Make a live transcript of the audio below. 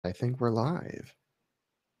I think we're live.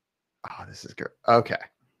 Oh, this is good. Okay.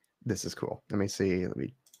 This is cool. Let me see. Let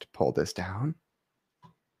me pull this down.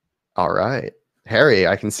 All right. Harry,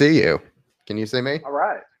 I can see you. Can you see me? All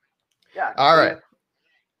right. Yeah. All right.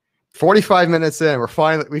 45 minutes in,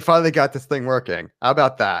 we finally got this thing working. How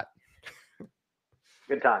about that?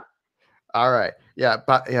 Good time. All right. Yeah,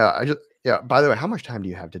 but by the way, how much time do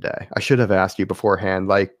you have today? I should have asked you beforehand.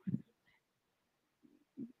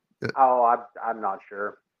 Oh, I'm not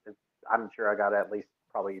sure. I'm sure I got at least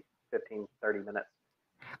probably 15, 30 minutes.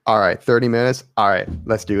 All right, 30 minutes. All right,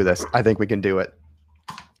 let's do this. I think we can do it.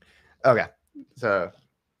 Okay. So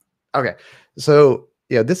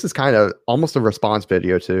this is kind of almost a response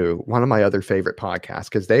video to one of my other favorite podcasts,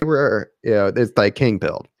 because they were, it's like King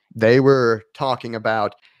Build. They were talking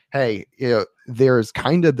about, hey, there's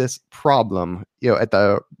kind of this problem, at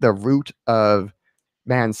the root of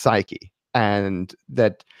man's psyche, and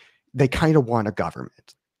that they kind of want a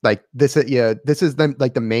government. Like this, this is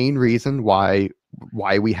the main reason why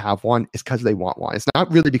we have one is because they want one. It's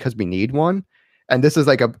not really because we need one. And this is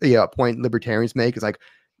like a point libertarians make, is like,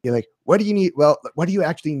 you're like, what do you need? Well, what do you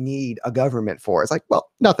actually need a government for? It's like, well,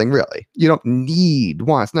 nothing really. You don't need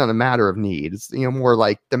one. It's not a matter of need. It's more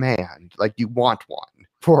like demand. Like you want one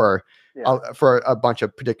for a bunch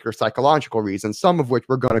of particular psychological reasons, some of which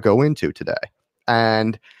we're going to go into today.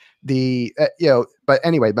 And but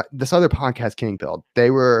anyway, but this other podcast, King Build, they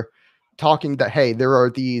were talking that, hey, there are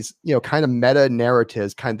these kind of meta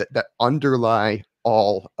narratives that underlie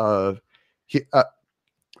all of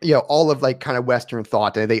all of like kind of Western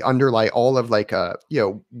thought, and they underlie all of like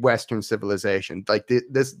Western civilization. Like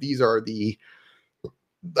these are the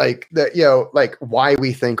like why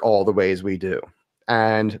we think all the ways we do.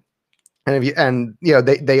 And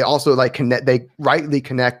they also like they rightly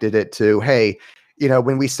connected it to, hey,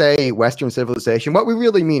 when we say Western civilization, what we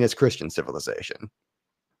really mean is Christian civilization.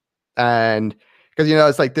 And because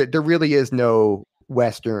it's like there really is no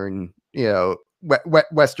Western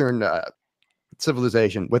Western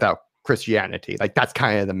civilization without Christianity. Like that's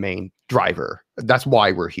kind of the main driver. That's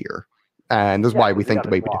why we're here, and this is why we think the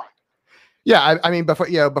way we do. Yeah, I mean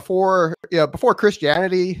before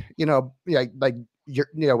Christianity,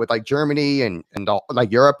 with like Germany and all,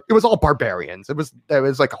 like Europe, it was all barbarians. It was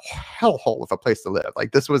like a hellhole of a place to live.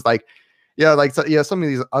 Like this was like, some of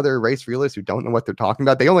these other race realists who don't know what they're talking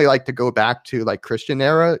about, they only like to go back to like Christian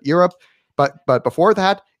era Europe. But before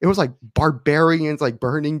that, it was like barbarians, like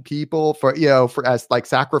burning people for as like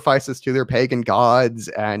sacrifices to their pagan gods,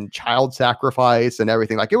 and child sacrifice and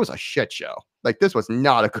everything. Like it was a shit show. Like this was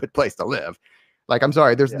not a good place to live. Like, I'm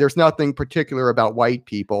sorry, there's nothing particular about white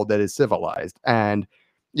people that is civilized. And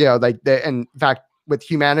in fact, with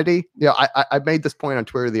humanity, I made this point on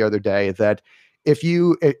Twitter the other day that if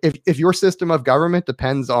your system of government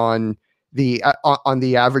depends on the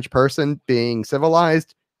average person being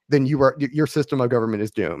civilized, then your system of government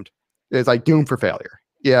is doomed. It's like doomed for failure.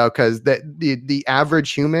 Because the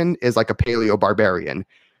average human is like a paleo barbarian.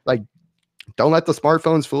 Like, don't let the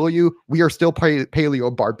smartphones fool you. We are still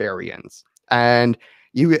paleo barbarians. And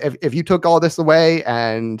if you took all this away,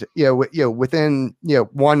 and within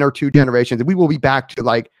 1 or 2 generations, we will be back to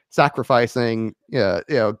like sacrificing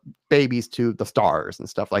babies to the stars and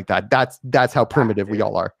stuff like that. That's how primitive we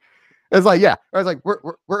all are. It's like, I was like,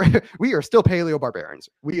 we are still paleo barbarians.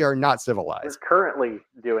 We are not civilized. We're currently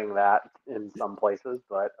doing that in some places,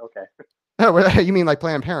 but okay. Oh, you mean like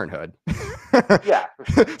Planned Parenthood? Yeah.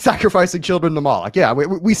 Sacrificing children to Moloch. Yeah,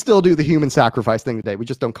 we still do the human sacrifice thing today. We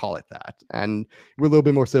just don't call it that. And we're a little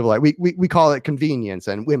bit more civilized. We call it convenience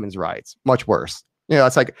and women's rights. Much worse.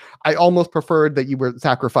 It's like, I almost preferred that you were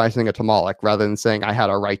sacrificing it to Moloch rather than saying I had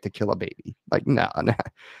a right to kill a baby. Like, no.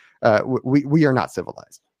 We are not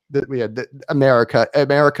civilized.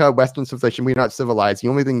 America, Western civilization, we're not civilized. The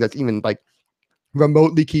only thing that's even like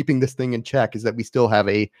remotely keeping this thing in check is that we still have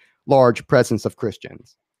a large presence of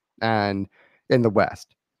Christians and in the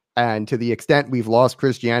West. And to the extent we've lost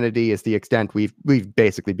Christianity is the extent we've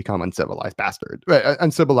basically become uncivilized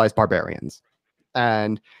uncivilized barbarians.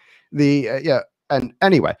 And and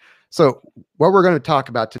anyway, so what we're going to talk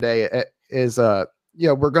about today is we're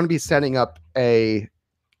going to be setting up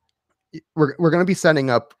we're going to be setting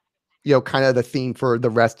up kind of the theme for the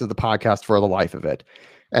rest of the podcast for the life of it.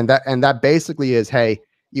 And that basically is, hey,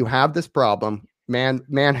 you have this problem.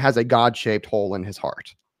 Man has a God-shaped hole in his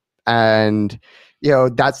heart. And,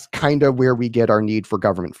 that's kind of where we get our need for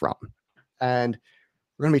government from. And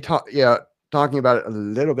we're going to be talking about it a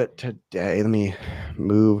little bit today. Let me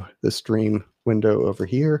move the stream window over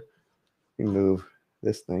here. Let me move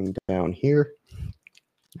this thing down here.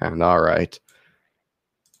 And all right.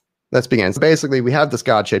 Let's begin. So basically, we have this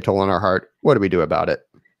God-shaped hole in our heart. What do we do about it?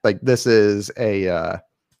 Like this is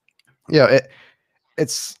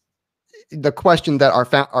it's the question that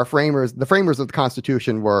our framers, the framers of the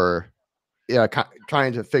Constitution, were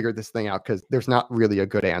trying to figure this thing out, because there's not really a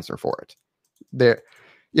good answer for it. There,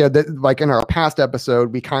 like in our past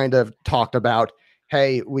episode, we kind of talked about,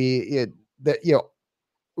 hey,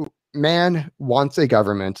 man wants a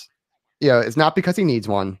government. It's not because he needs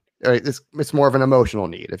one. It's more of an emotional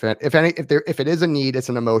need. If it is a need, it's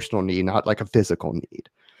an emotional need, not like a physical need.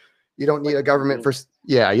 You don't need a government for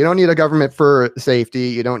you don't need a government for safety.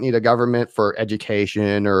 You don't need a government for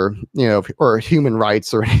education or human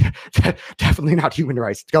rights, or definitely not human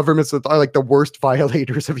rights. Governments are like the worst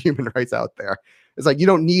violators of human rights out there. It's like you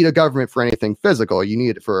don't need a government for anything physical. You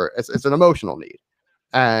need it for it's an emotional need.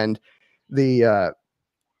 And the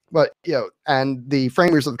and the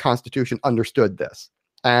framers of the Constitution understood this.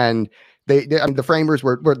 And the framers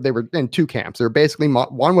were in two camps. They were basically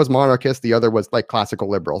one was monarchist, the other was like classical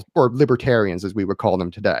liberals, or libertarians as we would call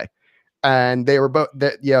them today. And they were both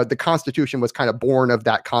the Constitution was kind of born of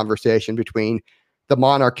that conversation between the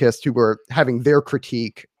monarchists, who were having their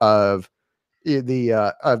critique of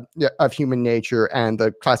of human nature, and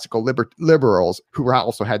the classical liberals, who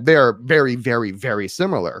also had their very, very, very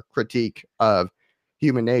similar critique of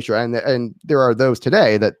human nature. And there are those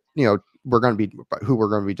today that we're going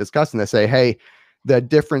to be discussing, that say, hey, the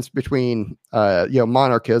difference between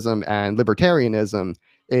monarchism and libertarianism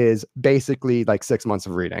is basically like 6 months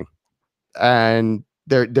of reading. And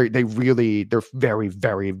they're very,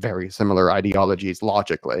 very, very similar ideologies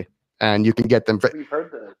logically, and you can get them. Have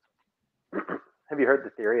you heard the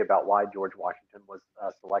theory about why George Washington was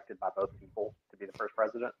selected by both people to be the first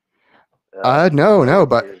president? No,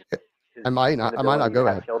 but I might not go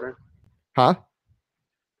ahead. Children? Huh?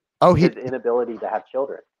 Oh, his inability to have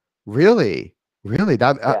children. Really?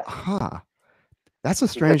 That's a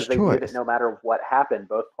strange choice. Knew that no matter what happened,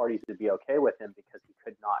 both parties would be okay with him, because he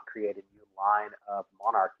could not create a new line of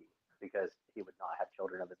monarchy, because he would not have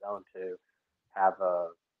children of his own to have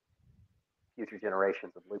future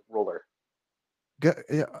generations of ruler. Good,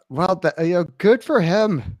 well, good for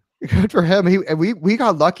him. Good for him. We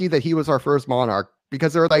got lucky that he was our first monarch,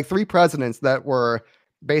 because there were like 3 presidents that were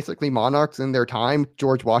basically monarchs in their time.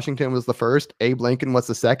 George Washington was the first. Abe Lincoln was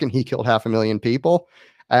the second. He killed 500,000 people.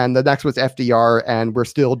 And the next was FDR, and we're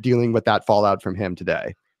still dealing with that fallout from him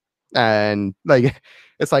today. And like,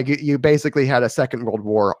 it's like you basically had a second World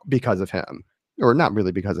War because of him, or not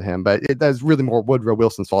really because of him, but that's really more Woodrow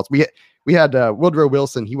Wilson's fault. We had Woodrow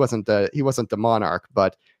Wilson. He wasn't the monarch,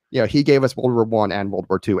 but he gave us World War I and World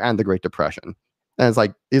War II and the Great Depression. And it's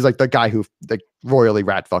like he's like the guy who like royally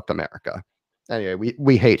rat fucked America. Anyway,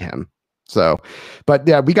 we hate him. So, but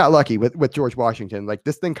yeah, we got lucky with George Washington. Like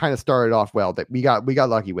this thing kind of started off well, that we got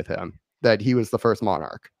lucky with him, that he was the first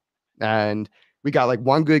monarch, and we got like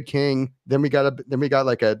one good king. Then we got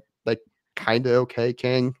like a kind of okay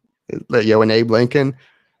king, and Abe Lincoln.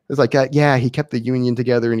 It's like, yeah, he kept the Union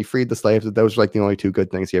together and he freed the slaves. But those were like the only 2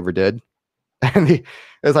 good things he ever did. And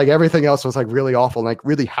it's like everything else was like really awful. And like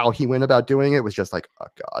really how he went about doing it was just like, oh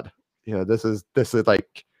God, this is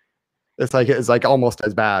like, it's like almost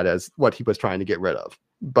as bad as what he was trying to get rid of.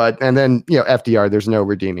 But, and then, FDR, there's no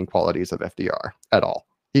redeeming qualities of FDR at all.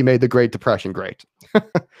 He made the Great Depression great.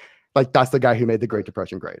 Like that's the guy who made the Great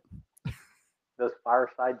Depression great. Those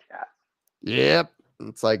fireside chats. Yep.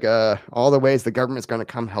 It's like all the ways the government's going to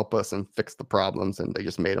come help us and fix the problems, and they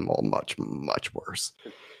just made them all much, much worse.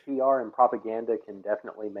 PR and propaganda can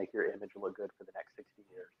definitely make your image look good for the next 60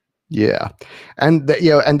 years. Yeah. And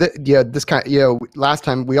this kind, last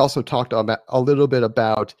time we also talked about a little bit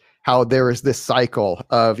about how there is this cycle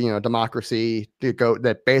of, democracy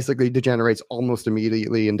that basically degenerates almost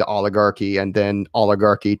immediately into oligarchy, and then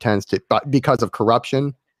oligarchy tends to, because of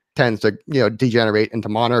corruption, tends to, degenerate into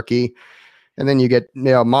monarchy. And then you get,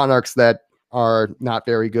 monarchs that are not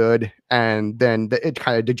very good, and then it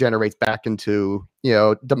kind of degenerates back into,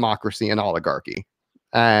 democracy and oligarchy,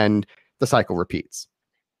 and the cycle repeats.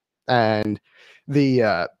 And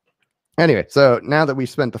anyway, so now that we've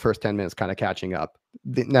spent the first 10 minutes kind of catching up,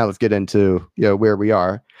 now let's get into where we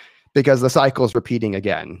are, because the cycle is repeating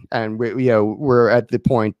again, and we're at the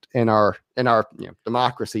point in our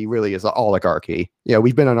democracy really is an oligarchy.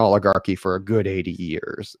 We've been an oligarchy for a good 80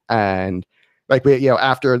 years, and like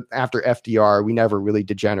after FDR, we never really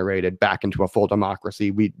degenerated back into a full democracy.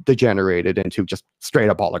 We degenerated into just straight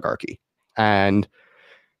up oligarchy, and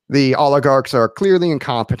the oligarchs are clearly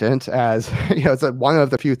incompetent, as it's one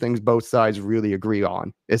of the few things both sides really agree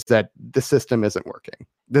on, is that the system isn't working.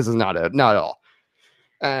 This is not at all.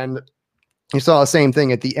 And you saw the same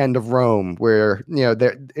thing at the end of Rome, where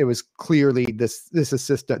there it was clearly this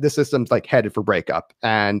system's like headed for breakup.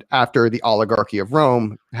 And after the oligarchy of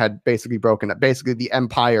Rome had basically broken up, basically the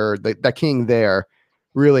empire, the king there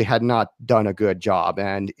really had not done a good job,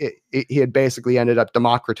 and he had basically ended up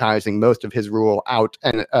democratizing most of his rule out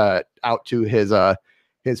to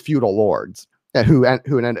his feudal lords, who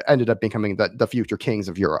ended up becoming the future kings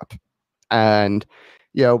of Europe. And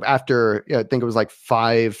after I think it was like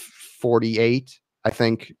 548, I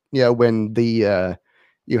think, when the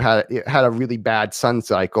you had a really bad sun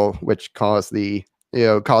cycle, which caused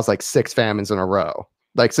like 6 famines in a row.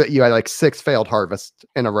 Like, so you had like 6 failed harvests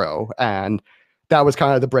in a row, and that was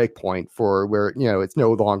kind of the break point for where it's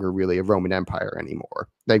no longer really a Roman Empire anymore.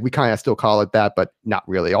 Like, we kind of still call it that, but not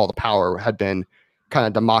really. All the power had been kind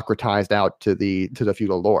of democratized out to the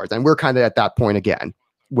feudal lords, and we're kind of at that point again,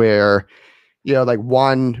 where like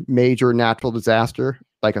one major natural disaster,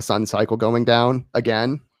 like a sun cycle going down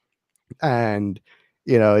again, and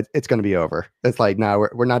it's going to be over. It's like, now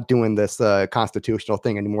we're not doing this constitutional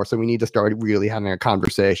thing anymore, so we need to start really having a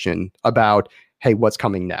conversation about, hey, what's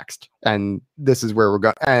coming next? And this is where we're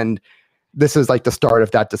going. And this is like the start of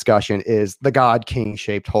that discussion, is the God King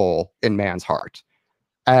shaped hole in man's heart.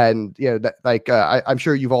 And that, like, I'm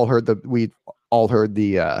sure you've all heard the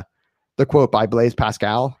quote by Blaise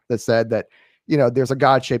Pascal that said that there's a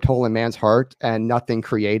God shaped hole in man's heart, and nothing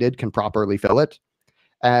created can properly fill it.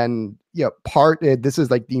 And this is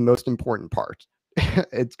like the most important part.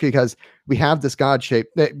 It's because we have this God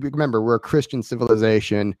shaped. Remember, we're a Christian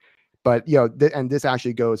civilization, but and this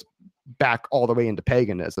actually goes back all the way into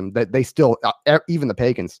paganism. That they still, even the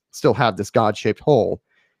pagans, still have this God shaped hole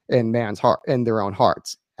in man's heart, in their own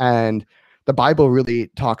hearts. And the Bible really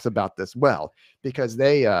talks about this well, because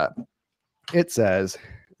it says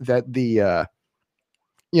that the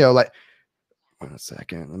like, 1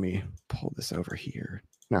 second, let me pull this over here.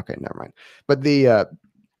 Okay, never mind. But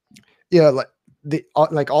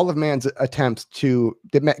like all of man's attempts to,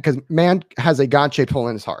 because man has a God-shaped hole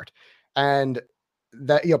in his heart, and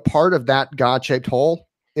that part of that God-shaped hole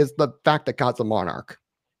is the fact that God's a monarch.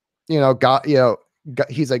 God,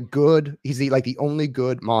 he's the only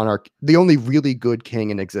good monarch, the only really good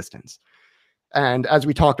king in existence. And as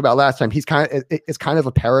we talked about last time, it's kind of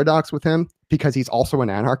a paradox with him, because he's also an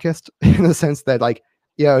anarchist in the sense that, like,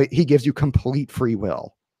 he gives you complete free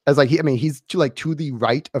will. As like, he's to the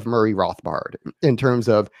right of Murray Rothbard in terms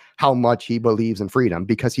of how much he believes in freedom,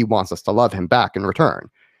 because he wants us to love him back in return.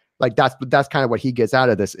 Like, that's kind of what he gets out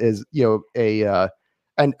of this, is a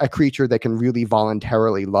creature that can really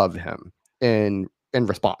voluntarily love him in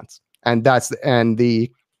response. And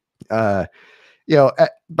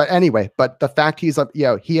but anyway, but the fact he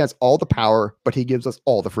has all the power, but he gives us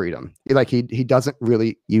all the freedom. He doesn't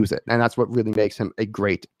really use it, and that's what really makes him a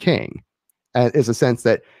great king. And is a sense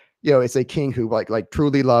that it's a king who like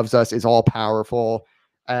truly loves us, is all powerful,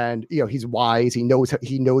 and he's wise. He knows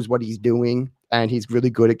what he's doing, and he's really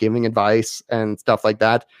good at giving advice and stuff like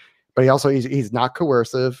that. But he's not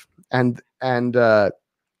coercive, and anyway,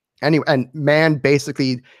 and man,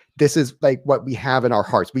 basically, this is like what we have in our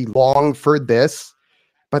hearts. We long for this,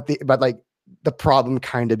 but the problem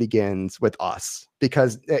kind of begins with us,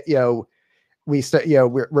 because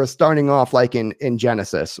we're starting off like in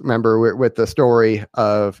Genesis. Remember, with the story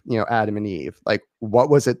of Adam and Eve. Like, what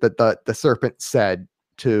was it that the serpent said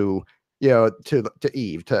to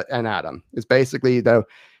Eve and Adam? Is basically, though,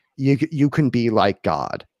 you can be like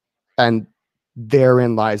God, and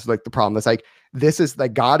therein lies like the problem. It's like, this is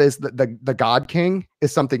like, God is the God King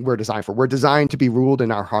is something we're designed for. We're designed to be ruled in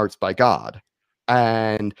our hearts by God.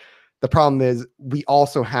 And the problem is, we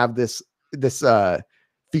also have this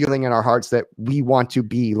feeling in our hearts that we want to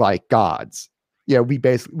be like gods. We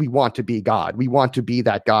want to be God. We want to be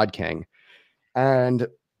that God King. And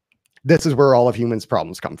this is where all of humans'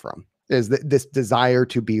 problems come from, is this desire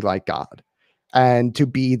to be like God and to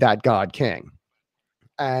be that God King.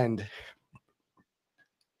 And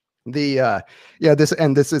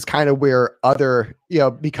this is kind of where other,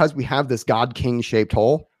 because we have this God King shaped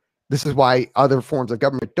hole, this is why other forms of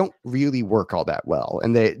government don't really work all that well.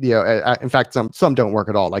 And they, in fact, some don't work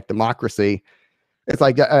at all. Like democracy, it's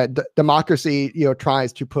like democracy,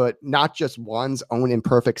 tries to put not just one's own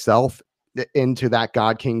imperfect self into that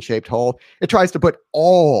God King shaped hole. It tries to put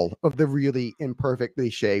all of the really imperfectly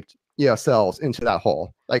shaped, selves into that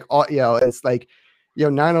hole. Like, all, it's like,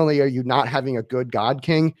 not only are you not having a good God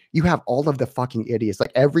King, you have all of the fucking idiots.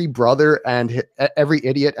 Like, every brother and every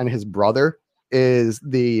idiot and his brother is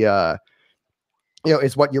the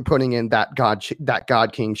is what you're putting in that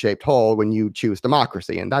God King shaped hole when you choose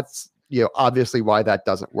democracy. And that's obviously why that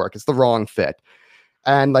doesn't work. It's the wrong fit.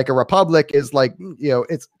 And like a republic is like,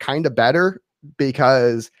 it's kind of better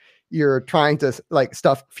because you're trying to like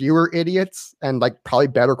stuff fewer idiots and like probably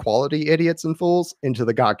better quality idiots and fools into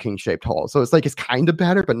the God King shaped hole. So it's like it's kind of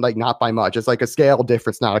better, but like not by much. It's like a scale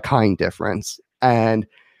difference, not a kind difference. And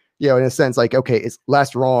in a sense, like, okay, it's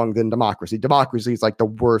less wrong than democracy. Democracy is like the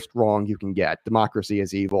worst wrong you can get. Democracy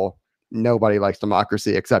is evil. Nobody likes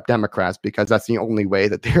democracy except Democrats because that's the only way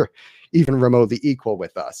that they're even remotely equal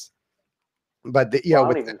with us. But I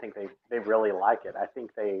don't even think they really like it. I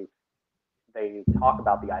think they talk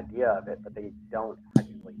about the idea of it, but they don't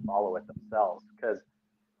actually follow it themselves. Because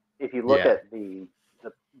if you look at the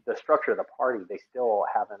structure of the party, they still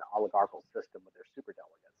have an oligarchical system with their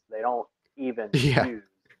superdelegates. They don't even use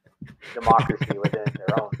democracy within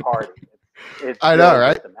their own party. It's I know,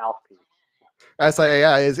 right? Just a mouthpiece. It's like,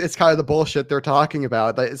 it's kind of the bullshit they're talking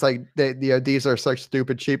about. It's like these are such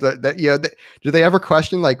stupid cheap that do they ever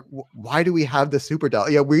question like why do we have the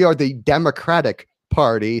superdelegate? We are the Democratic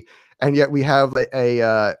Party, and yet we have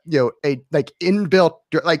a like inbuilt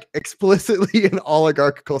like explicitly an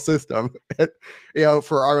oligarchical system,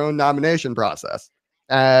 for our own nomination process.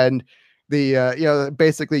 And the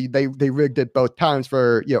basically they rigged it both times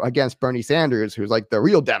for against Bernie Sanders, who's like the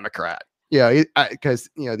real Democrat. Because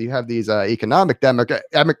you have these economic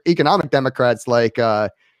Democrats like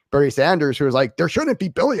Bernie Sanders, who is like there shouldn't be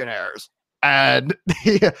billionaires, and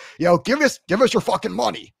give us your fucking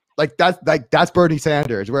money. Like that's Bernie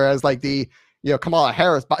Sanders. Whereas like the Kamala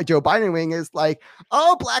Harris, Joe Biden wing is like,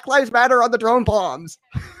 oh, Black Lives Matter on the drone bombs.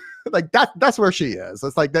 Like that's where she is.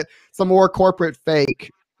 It's like that some more corporate fake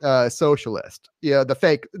socialist.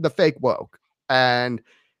 The fake woke. And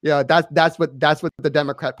that's what the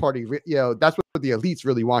Democrat Party, that's what the elites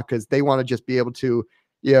really want, because they want to just be able to,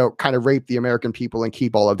 kind of rape the American people and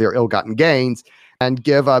keep all of their ill-gotten gains and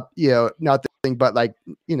give up, nothing but like,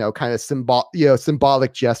 kind of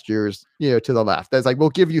symbolic gestures, to the left. That's like, we'll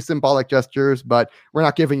give you symbolic gestures, but we're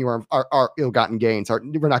not giving you our ill-gotten gains.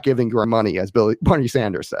 We're not giving you our money, as Bernie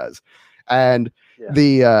Sanders says. And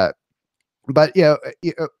but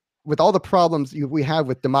with all the problems we have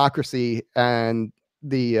with democracy and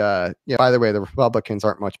by the way, the Republicans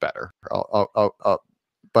aren't much better.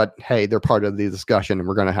 But hey, they're part of the discussion, and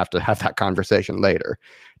we're going to have that conversation later.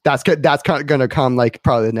 That's kind of going to come like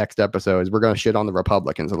probably the next episode. Is we're going to shit on the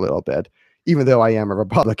Republicans a little bit, even though I am a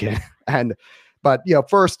Republican. But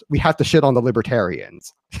first we have to shit on the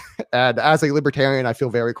libertarians. And as a libertarian, I feel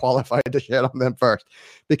very qualified to shit on them first,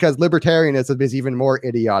 because libertarianism is even more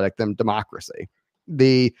idiotic than democracy.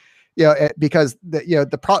 Because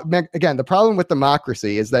the problem with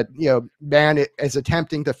democracy is that man is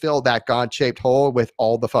attempting to fill that God-shaped hole with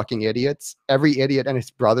all the fucking idiots. Every idiot and his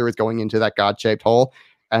brother is going into that God-shaped hole,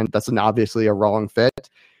 and that's obviously a wrong fit.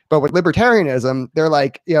 But with libertarianism, they're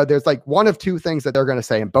like, there's like one of two things that they're going to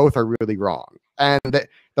say, and both are really wrong. And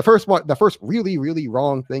the first really, really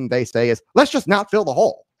wrong thing they say is, let's just not fill the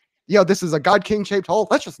hole. This is a God King shaped hole.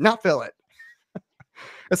 Let's just not fill it.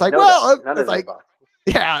 It's like, it's like.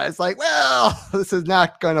 Yeah, it's like, well, this is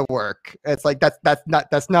not going to work. It's like that's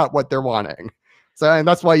not what they're wanting. So, and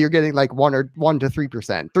that's why you're getting like 1 to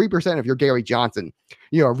 3%. 3% if you're Gary Johnson,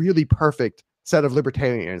 a really perfect set of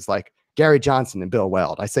libertarians like Gary Johnson and Bill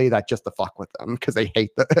Weld. I say that just to fuck with them because they hate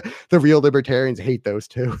the real libertarians hate those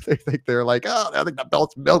two. They think they're like, oh, I think the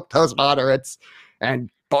milk toast moderates, and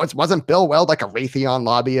wasn't Bill Weld like a Raytheon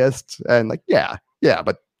lobbyist? And like, yeah,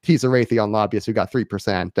 but he's a Raytheon lobbyist who got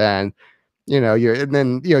 3%, and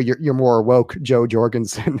you're more woke Joe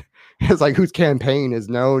Jorgensen is like, whose campaign is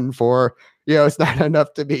known for, it's not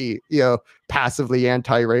enough to be, passively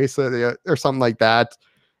anti-racist or something like that.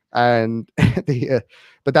 And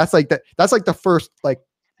but that's like the first like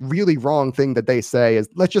really wrong thing that they say is,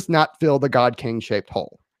 let's just not fill the God King shaped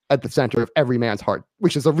hole at the center of every man's heart,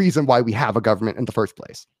 which is the reason why we have a government in the first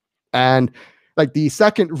place. And like the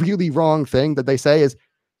second really wrong thing that they say is,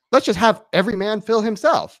 let's just have every man fill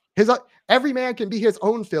himself. Every man can be his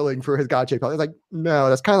own filling for his God-shaped hole. It's like, no,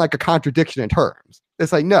 that's kind of like a contradiction in terms.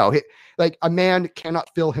 It's like, no, like a man cannot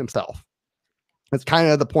fill himself. That's kind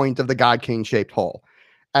of the point of the God King shaped hole.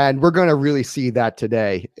 And we're going to really see that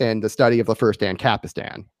today in the study of the first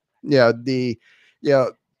Ancapistan.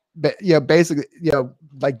 Basically,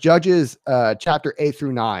 like Judges chapter 8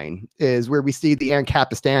 through 9 is where we see the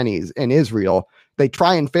Ancapistanis in Israel. They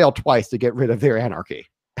try and fail twice to get rid of their anarchy.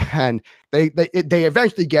 And they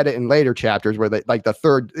eventually get it in later chapters where they like the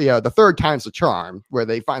third time's the charm, where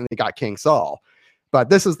they finally got King Saul. But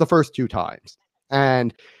this is the first two times.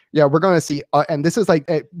 And we're going to see, and this is like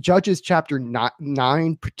Judges chapter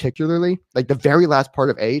 9, particularly like the very last part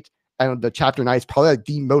of 8. And the chapter 9 is probably like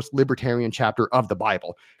the most libertarian chapter of the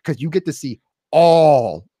Bible, because you get to see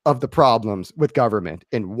all of the problems with government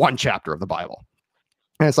in one chapter of the Bible.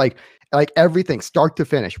 And it's like everything start to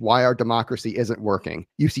finish, why our democracy isn't working.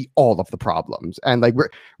 You see all of the problems. And like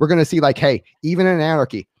we're going to see like, hey, even in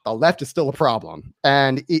anarchy, the left is still a problem.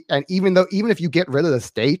 And even if you get rid of the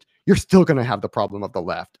state, you're still going to have the problem of the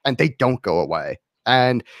left, and they don't go away.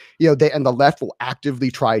 And the left will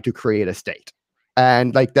actively try to create a state.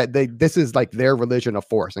 And like that, this is like their religion of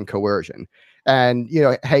force and coercion. And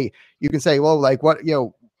hey, you can say, well, like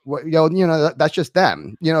that's just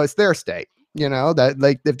them. It's their state. That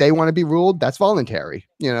like if they want to be ruled, that's voluntary.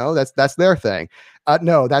 That's their thing.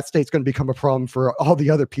 No, that state's going to become a problem for all the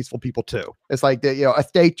other peaceful people too. It's like a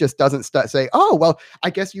state just doesn't say, oh well, I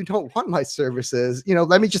guess you don't want my services.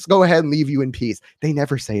 Let me just go ahead and leave you in peace. They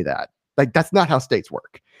never say that. Like that's not how states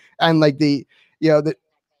work. And like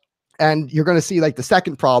and you're going to see like the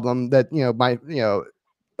second problem that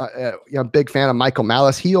big fan of Michael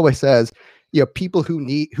Malice. He always says, people who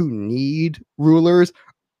need rulers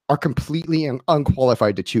are completely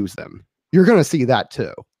unqualified to choose them. You're going to see that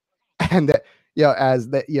too. And that,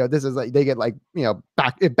 this is like, they get like,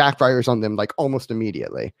 it backfires on them like almost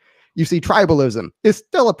immediately. You see tribalism is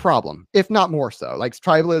still a problem, if not more so. Like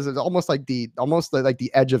tribalism is almost like the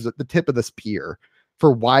edge of the tip of the spear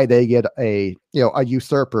for why they get a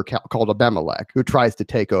usurper called Abimelech who tries to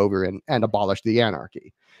take over and abolish the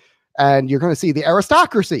anarchy. And you're going to see the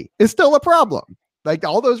aristocracy is still a problem. Like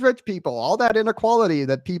all those rich people, all that inequality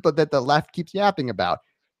that the left keeps yapping about,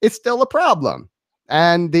 it's still a problem.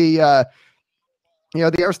 And the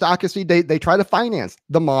aristocracy, they try to finance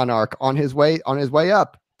the monarch on his way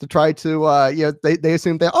up to try to, they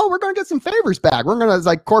assume that, we're going to get some favors back. We're going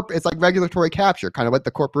to, it's like regulatory capture, kind of what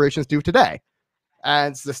the corporations do today.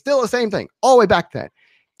 And it's still the same thing all the way back then.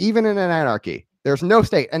 Even in an anarchy, there's no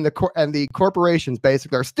state, and the corporations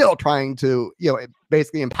basically are still trying to,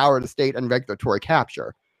 basically empower the state and regulatory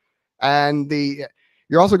capture. And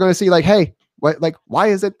you're also going to see like, hey, why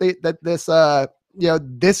is it that this,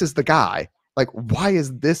 this is the guy? Like, why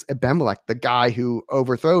is this Abimelech the guy who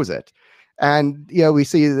overthrows it? And we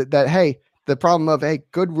see that hey, the problem of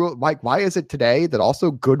good rule, like why is it today that also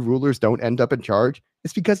good rulers don't end up in charge?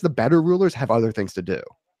 It's because the better rulers have other things to do,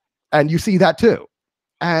 and you see that too.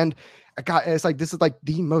 And it's like this is like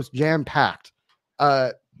the most jam-packed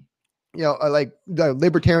like the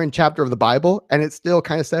libertarian chapter of the Bible, and it still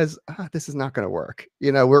kind of says this is not going to work.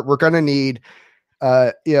 We're going to need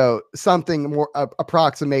something more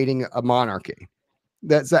approximating a monarchy.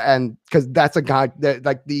 Because that's a god that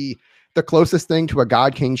like the closest thing to a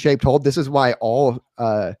god king shaped whole. This is why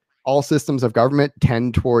all systems of government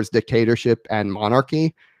tend towards dictatorship and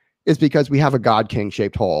monarchy, is because we have a god king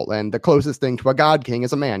shaped whole, and the closest thing to a god king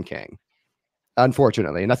is a man king,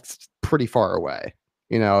 unfortunately, and that's pretty far away.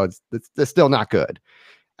 It's still not good,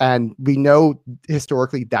 and we know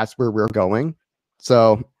historically that's where we're going.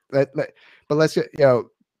 So, but let's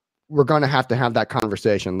we're going to have that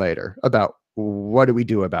conversation later about what do we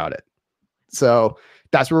do about it. So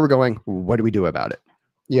that's where we're going. What do we do about it?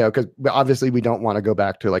 Because obviously we don't want to go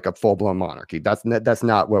back to like a full blown monarchy. That's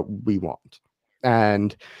not what we want.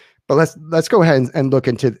 But let's go ahead and look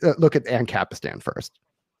at Ancapistan first.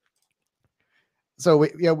 So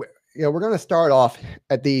we're going to start off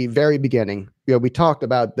at the very beginning. We talked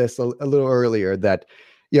about this a little earlier that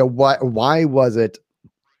why was it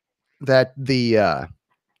that the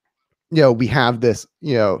we have this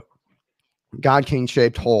God king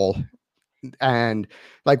shaped hole, and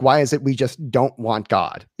like why is it we just don't want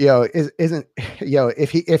God? Isn't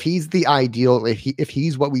if he's the ideal, if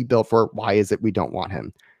he's what we built for, why is it we don't want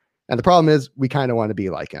him? And the problem is we kind of want to be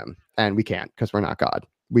like him, and we can't because we're not God.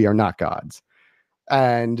 We are not gods.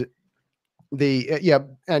 And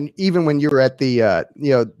and even when you're at the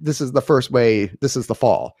this is the first way, this is the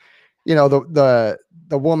fall. The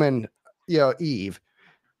woman, Eve,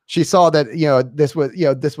 she saw that this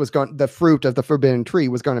was going, the fruit of the forbidden tree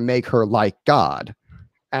was going to make her like God,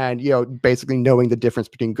 and basically knowing the difference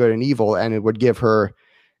between good and evil, and it would give her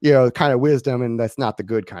kind of wisdom, and that's not the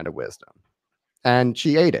good kind of wisdom. And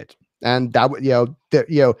she ate it, and that would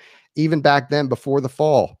even back then before the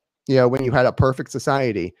fall, when you had a perfect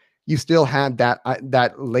society, you still had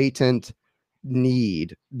that latent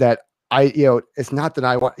need that it's not that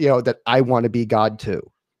I want that I want to be God too.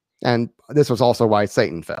 And this was also why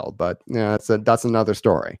Satan fell, but that's another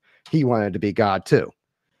story. He wanted to be God too.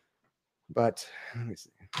 But let me see.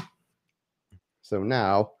 So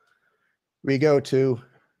now we go to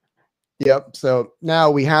so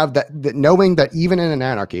now we have that knowing that even in an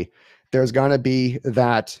anarchy, there's going to be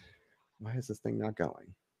that. Why is this thing not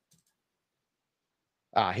going?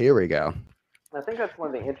 Here we go. I think that's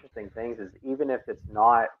one of the interesting things is even if it's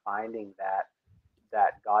not finding that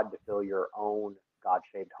that God to fill your own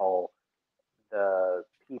God-shaped hole. The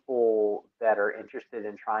people that are interested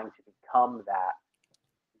in trying to become that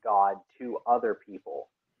God to other people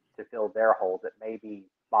to fill their holes, that maybe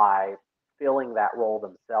by filling that role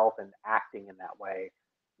themselves and acting in that way,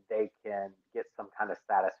 they can get some kind of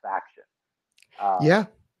satisfaction. Um, Yeah.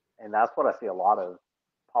 and that's what I see a lot of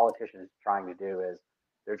politicians trying to do is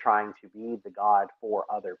they're trying to be the God for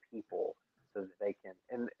other people so that they can,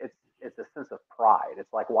 and it's a sense of pride.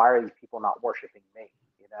 It's like, why are these people not worshiping me?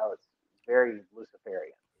 You know, it's very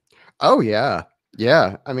Luciferian. Oh yeah.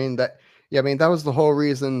 Yeah. I mean that yeah, I mean that was the whole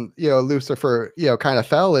reason, Lucifer, kind of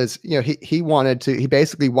fell is, he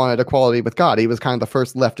basically wanted equality with God. He was kind of the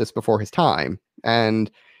first leftist before his time. And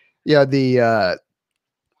the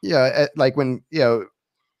like when,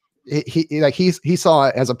 he saw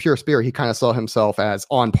it as a pure spirit, he kind of saw himself as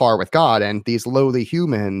on par with God, and these lowly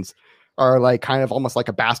humans are like kind of almost like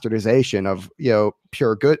a bastardization of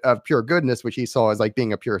pure goodness, which he saw as like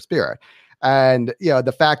being a pure spirit. And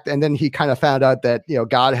the fact, and then he kind of found out that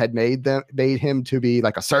God had made him to be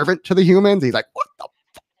like a servant to the humans. He's like, what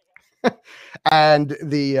the and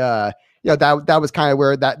the that was kind of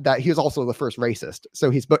where that he was also the first racist. So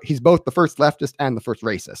he's both the first leftist and the first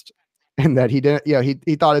racist, and that he didn't,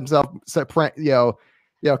 he thought himself,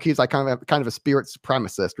 he's like kind of a spirit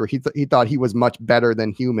supremacist, where he thought he was much better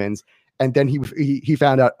than humans. And then he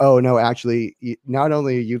found out, oh no, actually, not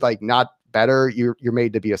only are you like not better, you're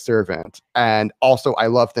made to be a servant, and also I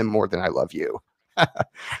love them more than I love you.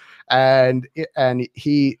 and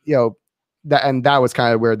he, that was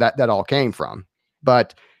kind of where that all came from.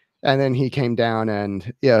 But and then he came down,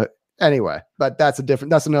 and anyway, but that's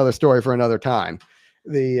another story for another time.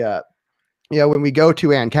 The when we go to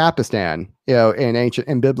Ancapistan,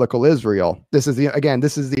 in biblical Israel, this is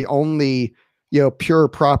the only pure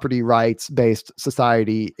property rights based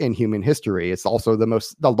society in human history. It's also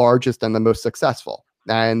the largest and the most successful.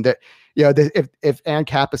 And if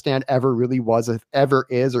Ancapistan ever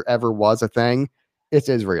was a thing, it's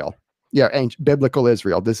Israel. Ancient biblical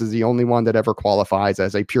Israel. This is the only one that ever qualifies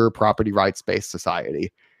as a pure property rights based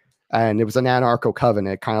society. And it was an anarcho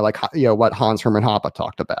covenant, kind of like what Hans Hermann Hoppe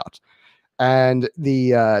talked about. And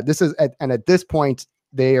at this point,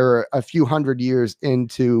 they are a few hundred years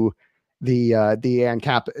into the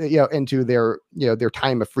ANCAP, into their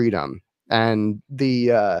time of freedom. And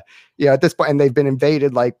at this point, and they've been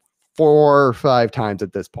invaded like 4 or 5 times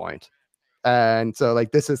at this point. And so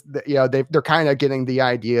like this is they're kind of getting the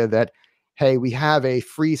idea that, hey, we have a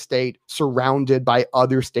free state surrounded by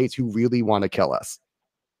other states who really want to kill us.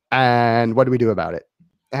 And what do we do about it?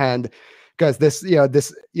 And because this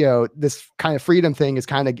kind of freedom thing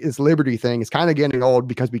this liberty thing is kind of getting old,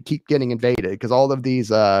 because we keep getting invaded, because all of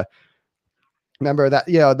these remember that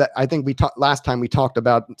that I think last time we talked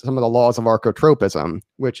about some of the laws of archotropism,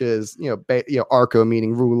 which is archo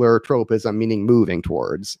meaning ruler, tropism meaning moving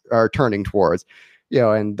towards or turning towards,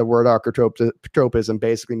 and the word archotropism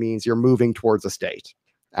basically means you're moving towards a state,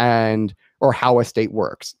 or how a state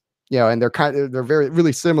works. And they're very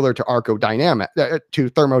really similar to to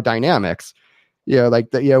thermodynamics. Like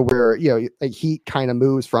where like heat kind of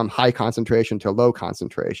moves from high concentration to low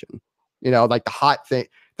concentration. Like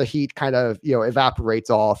the heat kind of evaporates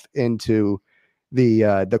off into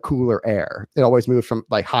the cooler air. It always moves from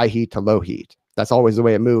like high heat to low heat. That's always the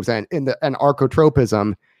way it moves. And in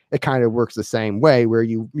archotropism, it kind of works the same way, where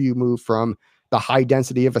you move from the high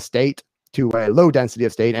density of a state to a low density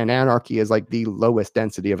of state, and anarchy is like the lowest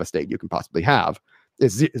density of a state you can possibly have.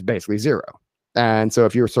 It's basically 0. And so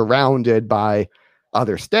if you're surrounded by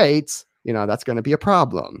other states, that's going to be a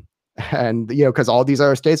problem. And because all these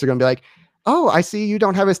other states are going to be like, oh, I see you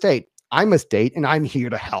don't have a state. I'm a state, and I'm here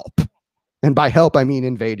to help. And by help, I mean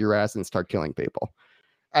invade your ass and start killing people.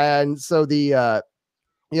 And so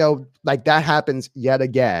like that happens yet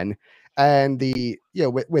again. And and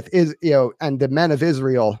the men of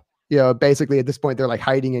Israel, basically at this point, they're like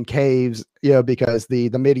hiding in caves, because the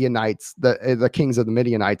Midianites, the kings of the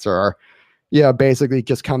Midianites are, basically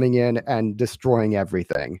just coming in and destroying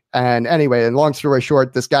everything. And anyway, and long story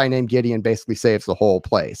short, this guy named Gideon basically saves the whole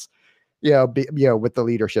place, with the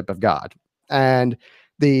leadership of God. And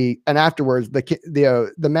afterwards,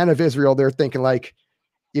 the men of Israel, they're thinking like,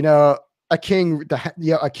 a king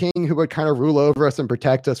who would kind of rule over us and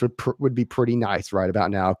protect us would be pretty nice right about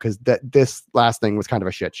now, because this last thing was kind of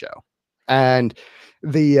a shit show. And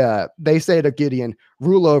they say to Gideon,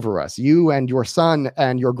 rule over us, you and your son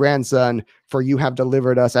and your grandson, for you have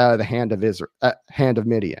delivered us out of the hand of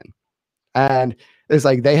Midian. And it's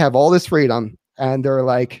like they have all this freedom, and they're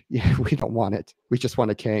like, yeah, we don't want it. We just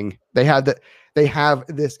want a king. They have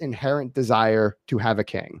this inherent desire to have a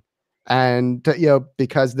king. And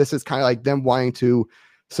because this is kind of like them wanting to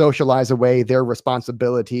socialize away their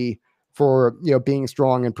responsibility for being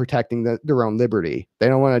strong and protecting their own liberty. They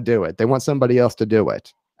don't want to do it. They want somebody else to do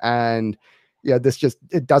it. And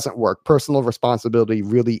it doesn't work. Personal responsibility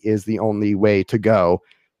really is the only way to go.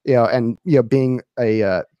 And being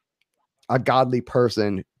a godly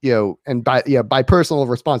person, and by personal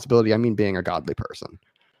responsibility, I mean being a godly person.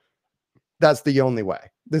 That's the only way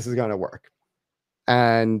this is going to work.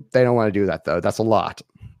 And they don't want to do that, though. That's a lot.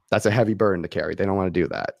 That's a heavy burden to carry. They don't want to do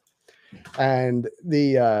that. And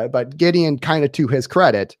but Gideon, kind of to his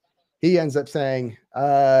credit, he ends up saying,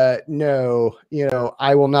 no,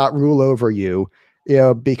 I will not rule over you,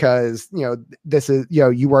 because, this is,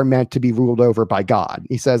 you are meant to be ruled over by God.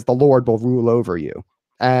 He says the Lord will rule over you.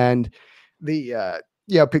 And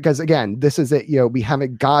because again, this is it, we have a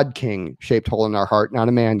God king shaped hole in our heart, not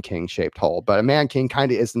a man king shaped hole, but a man king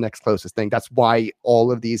kind of is the next closest thing. That's why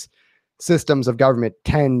all of these systems of government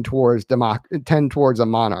tend towards a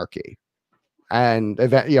monarchy. And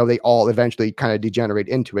they all eventually kind of degenerate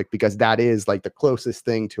into it, because that is like the closest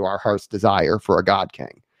thing to our heart's desire for a God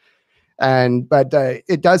king. But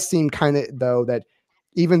it does seem kind of, though, that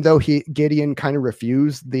even though Gideon kind of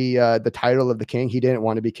refused the title of the king, he didn't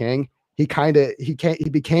want to be king. He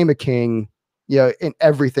became a king, in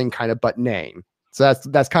everything kind of but name. So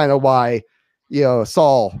that's kind of why,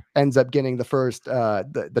 Saul ends up getting the first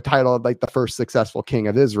the title of like the first successful king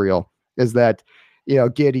of Israel, is that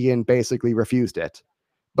Gideon basically refused it.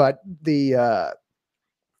 But the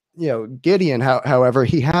Gideon, however,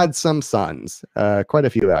 he had some sons, quite a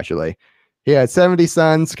few actually. He had 70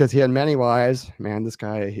 sons because he had many wives. Man, this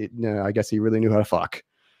guy, I guess he really knew how to fuck.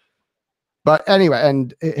 But anyway,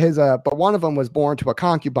 and but one of them was born to a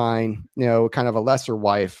concubine, kind of a lesser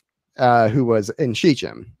wife, who was in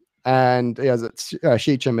Shechem. And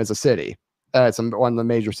Shechem is a city. It's one of the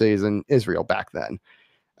major cities in Israel back then.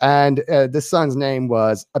 And this son's name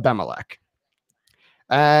was Abimelech.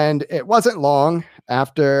 And it wasn't long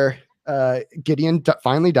after Gideon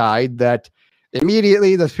finally died that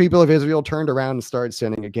immediately the people of Israel turned around and started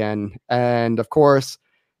sinning again. And of course,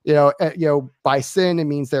 by sin, it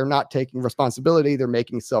means they're not taking responsibility. They're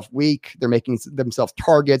making themselves weak. They're making themselves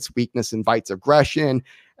targets. Weakness invites aggression,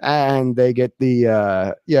 and they get this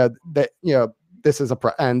is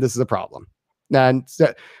a problem. And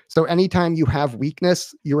so anytime you have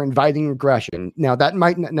weakness, you're inviting aggression.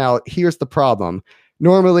 Now here's the problem.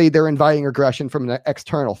 Normally they're inviting aggression from an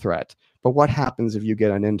external threat, but what happens if you get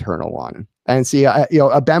an internal one? And see,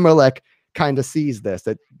 Abimelech kind of sees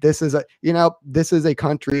that this is a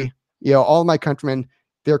country, all my countrymen,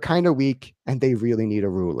 they're kind of weak and they really need a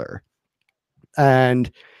ruler. And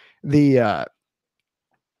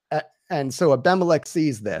so Abimelech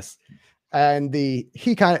sees this. And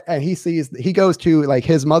he goes to like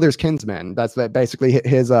his mother's kinsmen. That's basically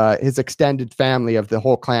his extended family of the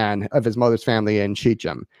whole clan of his mother's family in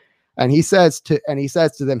Shechem. And he says to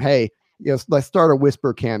them, hey, let's start a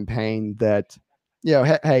whisper campaign that,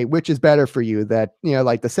 hey, which is better for you? That,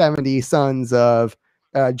 like the 70 sons of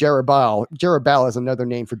Jerubbaal. Jerubbaal is another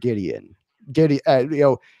name for Gideon.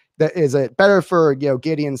 That is it better for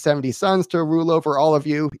Gideon's 70 sons to rule over all of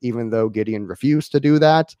you, even though Gideon refused to do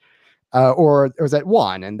that? Or is that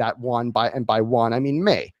one? And that one by one, I mean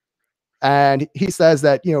me. And he says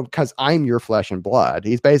that, because I'm your flesh and blood.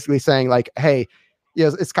 He's basically saying like, hey,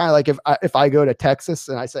 it's kind of like if I go to Texas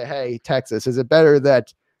and I say, hey, Texas, is it better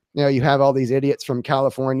that, you have all these idiots from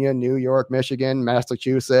California, New York, Michigan,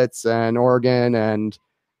 Massachusetts, and Oregon, and,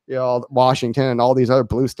 Washington and all these other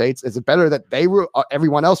blue states? Is it better that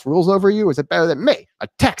everyone else rules over you? Or is it better that me, a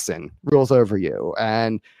Texan, rules over you?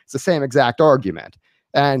 And it's the same exact argument.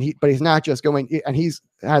 But he's not just going, and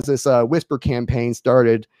has this whisper campaign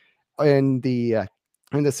started in the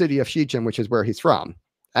city of Shechem, which is where he's from.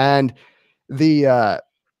 And and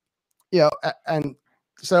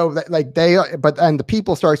so the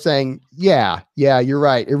people start saying, yeah, you're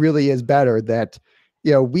right. It really is better that,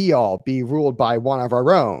 we all be ruled by one of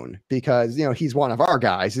our own, because, he's one of our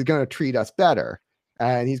guys. He's going to treat us better,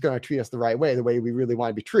 and he's going to treat us the right way, the way we really want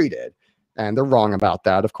to be treated. And they're wrong about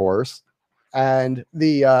that, of course. And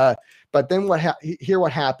but then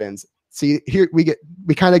what happens? See, here we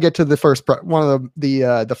kind of get to the first one of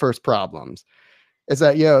the first problems is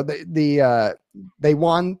that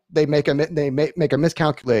they make a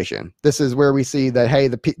miscalculation. This is where we see that, hey,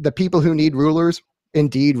 the people who need rulers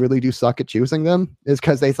indeed really do suck at choosing them, is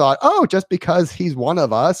because they thought, oh, just because he's one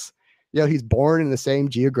of us, he's born in the same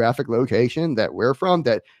geographic location that we're from,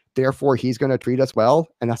 that therefore he's going to treat us well,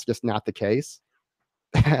 and that's just not the case.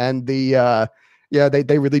 And they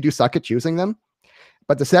really do suck at choosing them.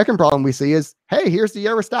 But the second problem we see is, hey, here's the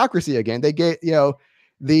aristocracy again. They get, you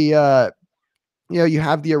have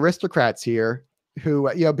the aristocrats here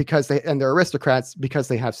who, because they're aristocrats because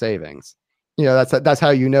they have savings. That's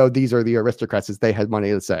how these are the aristocrats, is they had money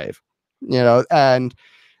to save. And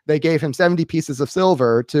they gave him 70 pieces of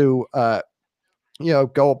silver to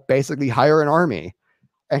go basically hire an army.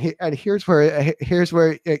 And here's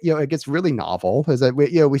where it gets really novel, is that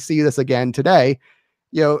we see this again today.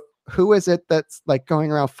 Who is it that's like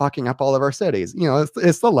going around fucking up all of our cities?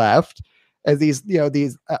 It's the left, as these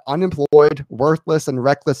unemployed, worthless, and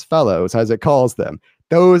reckless fellows, as it calls them.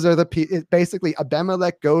 Those are basically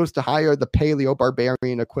Abimelech goes to hire the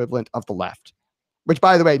paleo-barbarian equivalent of the left, which,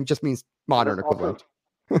 by the way, just means modern equivalent.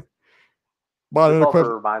 Modern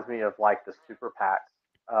equivalent reminds me of like the super PACs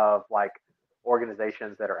of like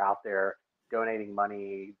organizations that are out there donating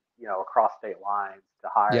money, across state lines to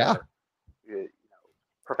hire,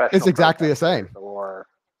 professional. It's exactly the same. Or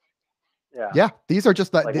these are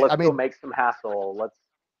just let's go make some hassle.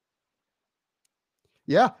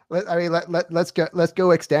 Let's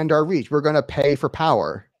go extend our reach. We're going to pay for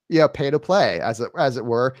power. Pay to play, as it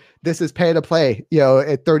were. This is pay to play,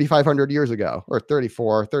 at 3,500 years ago, or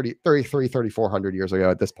 3,400 years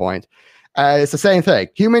ago at this point. It's the same thing.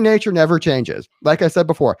 Human nature never changes. Like I said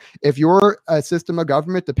before, if your system of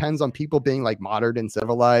government depends on people being like modern and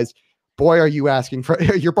civilized, boy, are you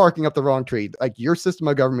you're barking up the wrong tree. Like, your system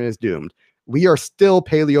of government is doomed. We are still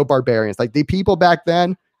paleo-barbarians. Like, the people back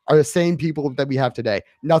then are the same people that we have today.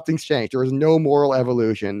 Nothing's changed. There is no moral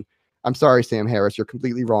evolution. I'm sorry, Sam Harris, you're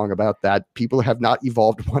completely wrong about that. People have not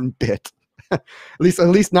evolved one bit, at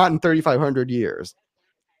least not in 3,500 years.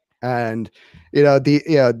 And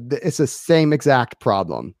it's the same exact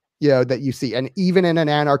problem that you see. And even in an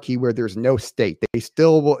anarchy where there's no state, they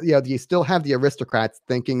still will. You still have the aristocrats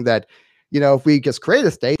thinking that if we just create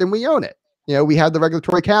a state, then we own it. We have the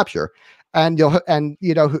regulatory capture, and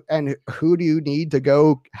who do you need to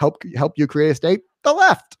go help you create a state? The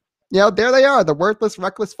left. There they are, the worthless,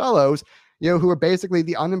 reckless fellows, who are basically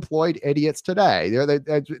the unemployed idiots today.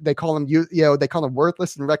 They call them, they call them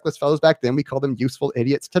worthless and reckless fellows back then. We call them useful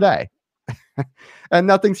idiots today. And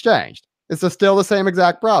nothing's changed. It's still the same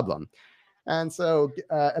exact problem. And so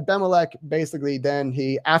Abimelech basically then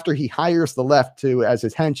after he hires the left as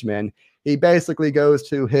his henchmen, he basically goes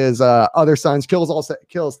to his other sons,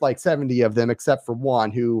 kills like 70 of them, except for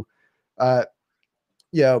one who,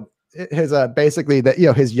 his basically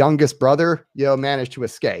his youngest brother managed to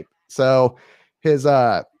escape. So his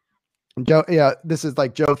this is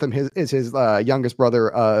like Jotham is his youngest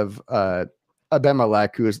brother of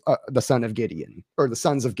Abimelech, who is the son of Gideon, or the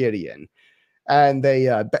sons of Gideon. And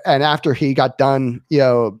and after he got done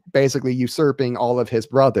basically usurping all of his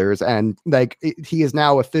brothers, and like he is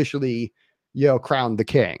now officially crowned the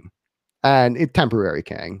king, and temporary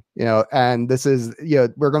king, and this is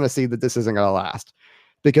we're going to see that this isn't going to last.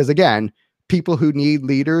 Because again, people who need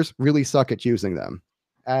leaders really suck at choosing them,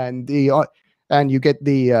 and you get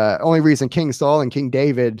the only reason King Saul and King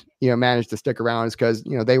David managed to stick around is because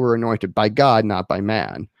they were anointed by God, not by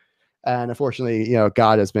man. And unfortunately,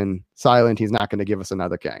 God has been silent. He's not going to give us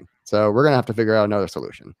another king, so we're going to have to figure out another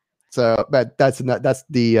solution. So, but that's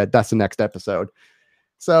the next episode.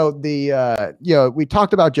 So we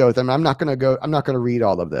talked about Jotham. I'm not going to read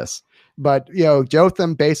all of this. But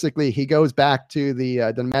Jotham basically he goes back to the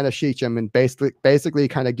Menashechim and basically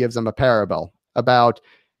kind of gives them a parable about,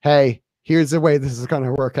 hey, here's the way this is going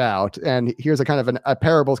to work out, and here's a kind of a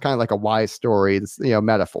parable is kind of like a wise story. It's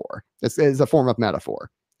metaphor. It's a form of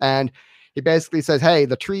metaphor, and he basically says, hey,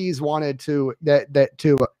 the trees wanted to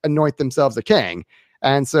anoint themselves a king,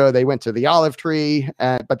 and so they went to the olive tree,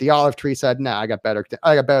 but the olive tree said, "Nah, I got better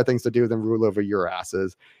things to do than rule over your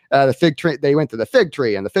asses." The fig tree, they went to the fig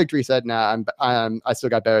tree, and the fig tree said, "Nah, I still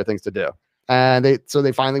got better things to do." And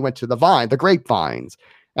they finally went to the grapevines,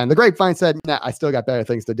 and the grapevine said, "Nah, I still got better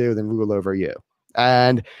things to do than rule over you."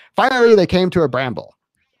 And finally, they came to a bramble,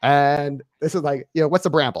 and this is like, what's a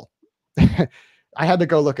bramble? I had to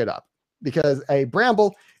go look it up, because a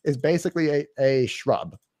bramble is basically a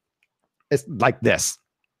shrub. It's like this.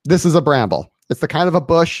 This is a bramble. It's the kind of a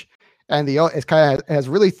bush, and it's kind of has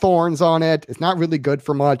really thorns on it. It's not really good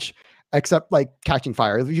for much, except like catching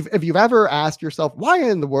fire. If you've ever asked yourself, why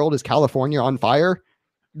in the world is California on fire?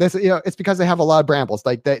 It's because they have a lot of brambles.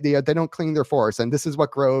 Like they don't clean their forests, and this is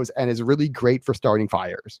what grows and is really great for starting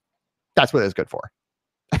fires. That's what it's good for.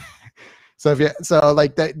 So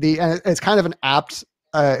it's kind of an apt.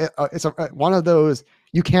 It's one of those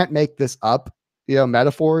you can't make this up.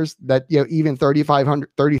 Metaphors that even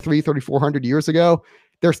 3,400 years ago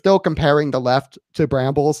they're still comparing the left to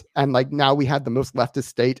brambles, and like now we have the most leftist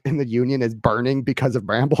state in the union is burning because of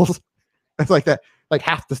brambles. It's like that, like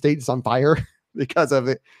half the state is on fire because of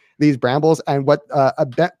these brambles. And what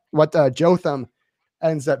Jotham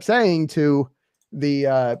ends up saying to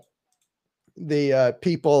the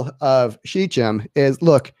people of Shechem is,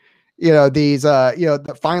 look, these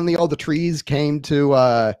finally all the trees came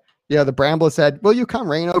to the brambles said, will you come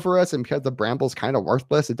reign over us? And because the bramble's kind of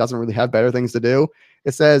worthless, it doesn't really have better things to do.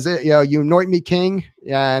 It says, you anoint me king,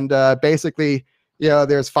 and basically,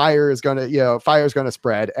 there's fire is going to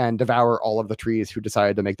spread and devour all of the trees who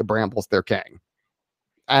decided to make the brambles their king.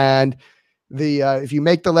 And if you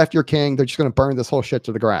make the left your king, they're just going to burn this whole shit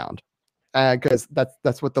to the ground, because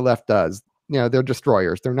that's what the left does. They're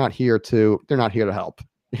destroyers. They're not here to help.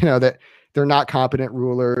 That they're not competent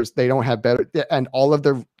rulers. They don't have better, and all of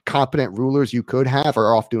the competent rulers you could have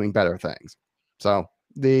are off doing better things. So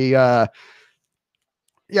I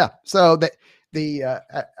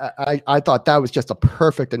thought that was just a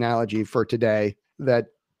perfect analogy for today. That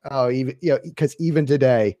because even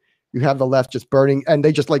today you have the left just burning, and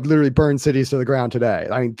they just like literally burn cities to the ground today.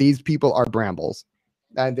 I mean, these people are brambles,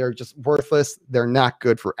 and they're just worthless. They're not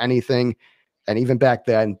good for anything. And even back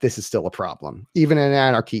then, this is still a problem. Even in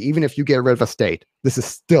anarchy, even if you get rid of a state, this is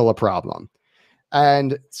still a problem.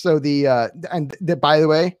 And so by the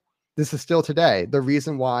way, this is still today the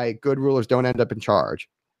reason why good rulers don't end up in charge,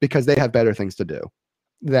 because they have better things to do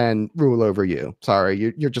than rule over you.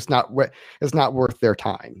 Sorry, you're just not. It's not worth their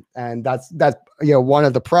time. And that's one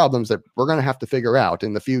of the problems that we're going to have to figure out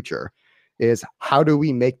in the future is how do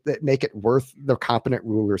we make it worth the competent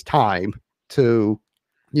rulers' time to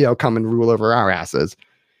come and rule over our asses.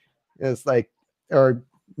 It's like, or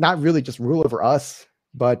not really just rule over us,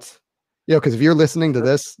 but because if you're listening to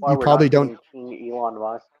this, you probably don't. King Elon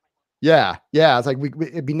Musk. Yeah. It's like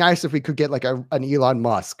it'd be nice if we could get like an Elon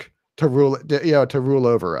Musk to rule, to rule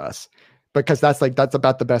over us, because that's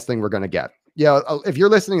about the best thing we're gonna get. If you're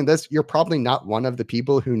listening to this, you're probably not one of the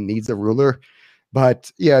people who needs a ruler, but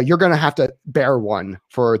you're gonna have to bear one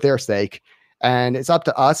for their sake, and it's up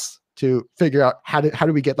to us to figure out how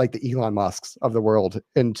do we get like the Elon Musks of the world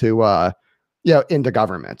into into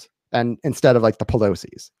government, and instead of like the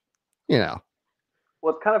Pelosi's.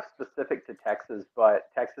 Well, it's kind of specific to Texas, but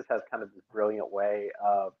Texas has kind of this brilliant way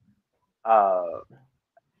of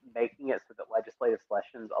making it so that legislative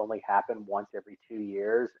sessions only happen once every 2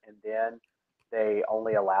 years, and then they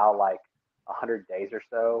only allow like 100 days or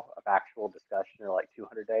so of actual discussion, or like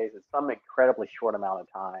 200 days. It's some incredibly short amount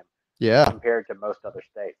of time. Yeah. Compared to most other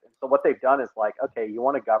states. And so what they've done is like, okay, you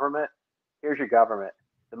want a government? Here's your government.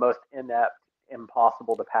 The most inept,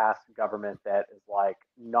 impossible to pass government that is like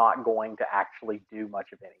not going to actually do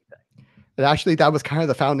much of anything. And actually, that was kind of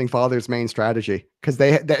the founding fathers' main strategy, because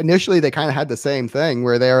they initially they kind of had the same thing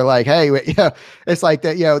where they were like, hey, it's like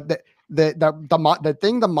that, the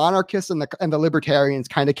thing the monarchists and the libertarians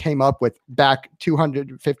kind of came up with back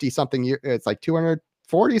 250 something years, it's like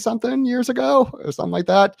 240 something years ago or something like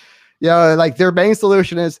that. Like their main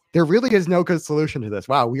solution is there really is no good solution to this.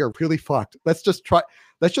 Wow, we are really fucked. Let's just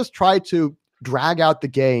try to drag out the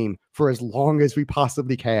game for as long as we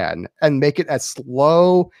possibly can and make it as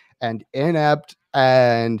slow and inept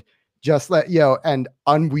and just and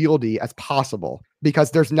unwieldy as possible,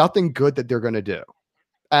 because there's nothing good that they're going to do.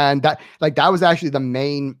 And that was actually the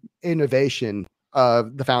main innovation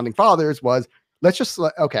of the founding fathers was, let's just,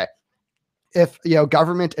 okay, if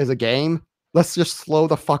government is a game, let's just slow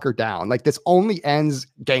the fucker down. Like this only ends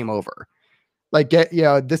game over. Like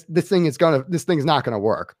this thing's not gonna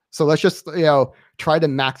work. So let's just try to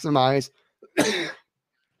maximize.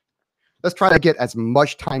 Let's try to get as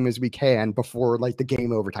much time as we can before like the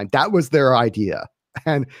game over time. That was their idea.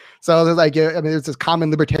 And so there's like, there's this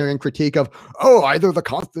common libertarian critique of, either the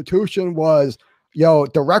Constitution was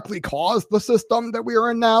directly caused the system that we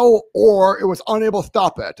are in now, or it was unable to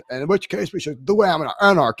stop it, and in which case we should do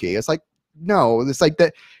anarchy. It's like, no, it's like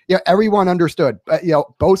that. Everyone understood, but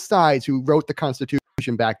both sides who wrote the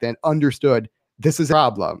Constitution back then understood this is a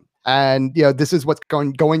problem, and this is what's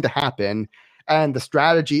going to happen, and the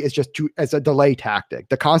strategy is just as a delay tactic.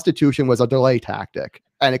 The Constitution was a delay tactic,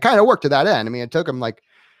 and it kind of worked to that end. I mean, it took them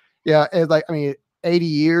 80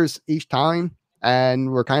 years each time,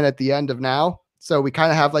 and we're kind of at the end of now. So we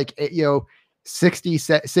kind of have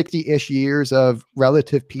 60-ish years of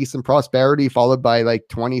relative peace and prosperity, followed by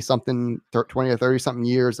 20 or 30 something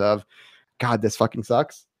years of, God, this fucking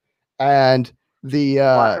sucks. And I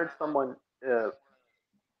heard someone, I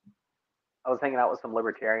was hanging out with some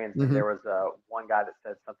libertarians, and there was one guy that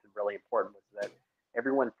said something really important, was that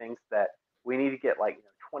everyone thinks that we need to get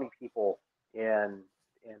 20 people in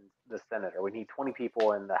in the Senate, or we need 20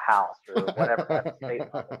 people in the House, or whatever at the state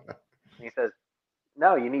level. And he says,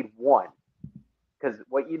 no, you need one. Because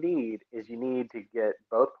what you need is you need to get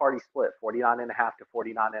both parties split 49.5 to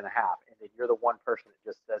 49.5, and then you're the one person that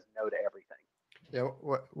just says no to everything.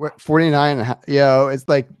 What 49, it's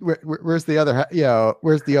like where's the other,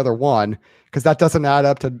 where's the other one? Because that doesn't add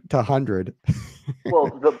up to 100.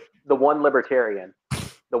 Well, the one libertarian,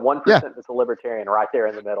 the 1% that's a libertarian right there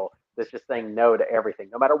in the middle, that's just saying no to everything,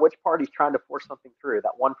 no matter which party's trying to force something through.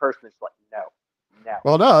 That one person is like, no.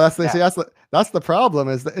 Well, no, that's the problem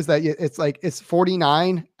is that it's like it's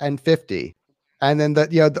 49 and 50. And then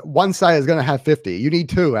the one side is going to have 50. You need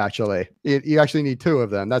two, actually. You actually need two of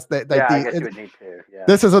them. That's I guess you would need two. Yeah.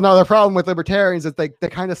 This is another problem with libertarians. Is they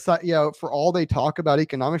kind of suck. For all they talk about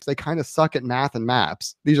economics, they kind of suck at math and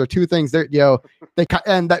maps. These are two things that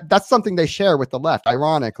that's something they share with the left.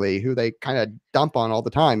 Ironically, who they kind of dump on all the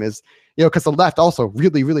time is because the left also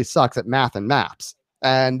really really sucks at math and maps.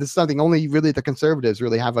 And this is something only really the conservatives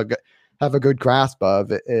really have a good grasp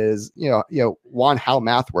of is, one, how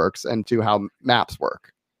math works, and two, how maps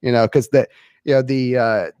work, because the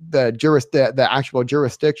actual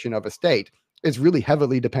jurisdiction of a state is really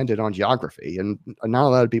heavily dependent on geography. And not a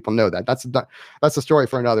lot of people know that. That's a story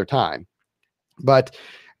for another time. But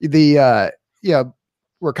we're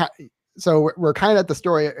kind of at the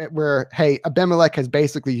story where, hey, Abimelech has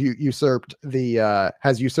basically usurped the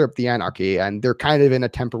anarchy, and they're kind of in a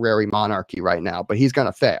temporary monarchy right now, but he's going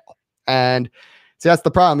to fail. And so that's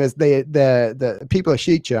the problem is the people of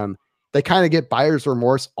Shechem, they kind of get buyer's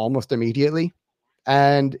remorse almost immediately.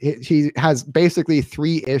 And he has basically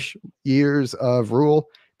 3-ish years of rule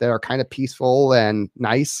that are kind of peaceful and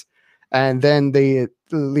nice. And then the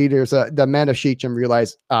leaders, the men of Shechem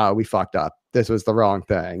realize, we fucked up. This was the wrong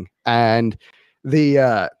thing. And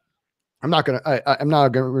I'm not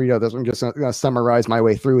gonna read all this. I'm just gonna summarize my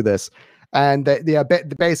way through this. And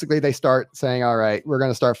basically they start saying, all right, we're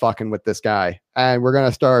going to start fucking with this guy, and we're going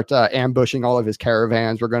to start ambushing all of his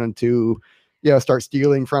caravans. We're going to, start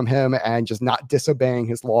stealing from him and just not disobeying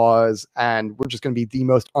his laws. And we're just going to be the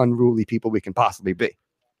most unruly people we can possibly be.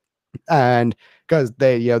 And because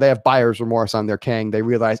they have buyer's remorse on their king, they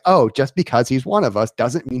realize, oh, just because he's one of us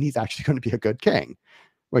doesn't mean he's actually going to be a good king,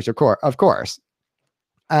 which of course.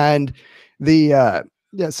 And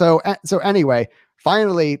so anyway,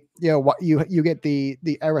 finally, you get the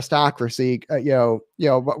aristocracy,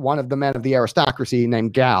 one of the men of the aristocracy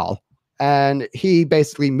named Gal, and he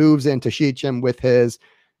basically moves into Shechem with his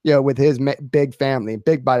big family.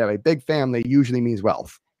 By the way, big family usually means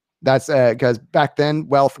wealth. That's because back then,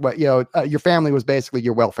 wealth, your family was basically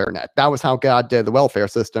your welfare net. That was how God did the welfare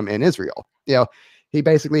system in Israel. He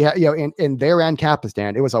basically had, in their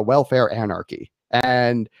Ancapistan, it was a welfare anarchy,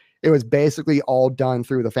 and it was basically all done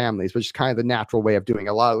through the families, which is kind of the natural way of doing.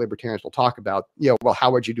 A lot of libertarians will talk about, well,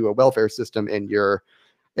 how would you do a welfare system in your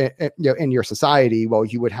society? Well,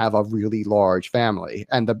 you would have a really large family,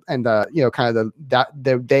 and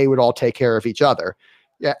they would all take care of each other.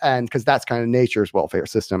 Yeah. And because that's kind of nature's welfare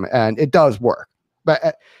system, and it does work.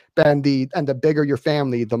 But then the bigger your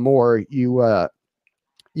family, the more the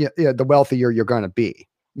wealthier you're going to be,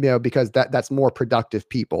 because that's more productive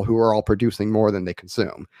people who are all producing more than they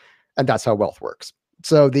consume. And that's how wealth works.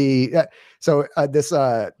 So this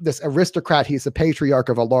aristocrat, he's the patriarch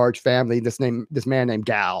of a large family. This man named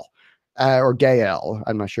Gal, or Gael.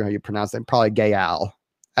 I'm not sure how you pronounce it. Probably Gael.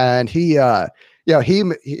 And he's from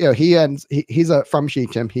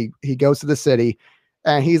Shechem. He goes to the city,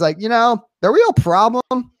 and he's like, the real problem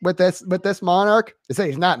with this monarch is that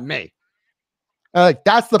he's not me.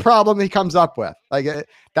 That's the problem he comes up with.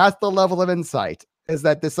 That's the level of insight, is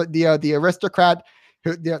that the aristocrat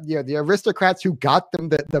who the aristocrats who got them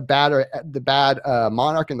the bad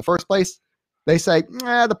monarch in the first place, they say,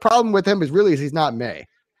 the problem with him is he's not me.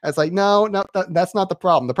 It's like, no, that's not the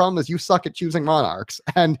problem. The problem is you suck at choosing monarchs,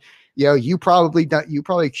 and you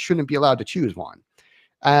probably shouldn't be allowed to choose one.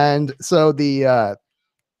 And so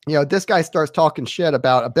this guy starts talking shit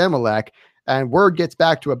about Abimelech, and word gets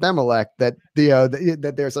back to Abimelech that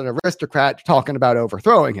that there's an aristocrat talking about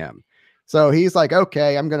overthrowing him. So he's like,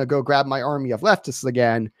 okay, I'm going to go grab my army of leftists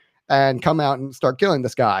again and come out and start killing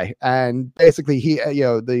this guy. And basically,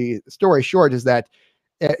 the story short is that,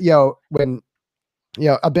 when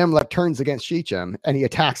Abimelech turns against Shechem and he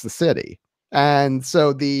attacks the city, and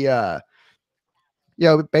so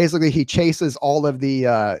basically he chases all of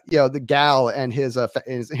the Gal and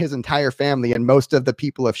his entire family and most of the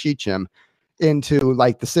people of Shechem into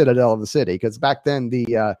like the citadel of the city, because back then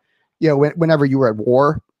whenever you were at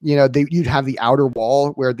war, you'd have the outer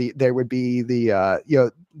wall where there would be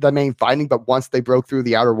the main fighting, but once they broke through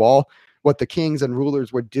the outer wall, what the kings and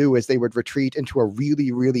rulers would do is they would retreat into a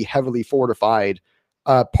really, really heavily fortified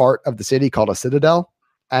part of the city called a citadel.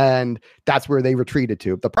 And that's where they retreated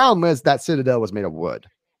to. The problem is that citadel was made of wood.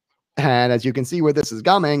 And as you can see where this is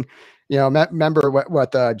coming, remember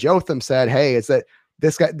what Jotham said, hey, is that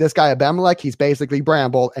this guy Abimelech, he's basically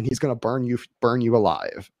Bramble, and he's going to burn you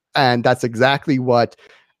alive. And that's exactly what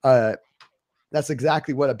Abimelech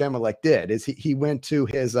did. Is he went to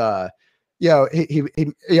his once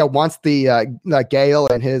the Gael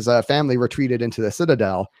and his family retreated into the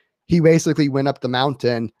citadel, he basically went up the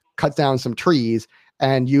mountain, cut down some trees,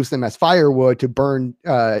 and used them as firewood to burn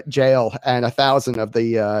Jael and 1,000 of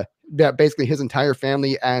the basically his entire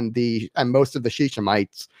family and most of the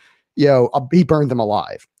Shechemites. He burned them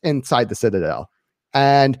alive inside the citadel.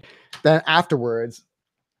 And then afterwards,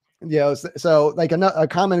 so like a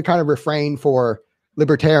common kind of refrain for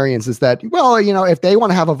libertarians is that, well, if they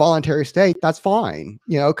want to have a voluntary state, that's fine,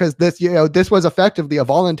 because this was effectively a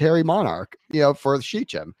voluntary monarch, for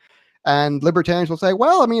Shechem. And libertarians will say,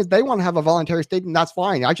 well, I mean, if they want to have a voluntary state, then that's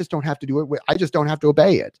fine. I just don't have to do it. I just don't have to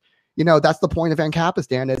obey it. That's the point of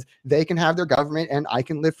Ancapistan, is they can have their government and I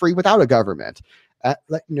can live free without a government.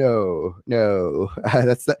 No,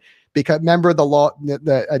 that's because remember the law,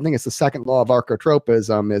 I think it's the second law of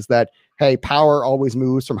archotropism, is that, hey, power always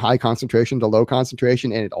moves from high concentration to low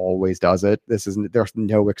concentration, and it always does it. There's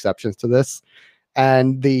no exceptions to this.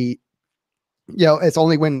 And it's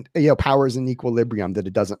only when, power is in equilibrium that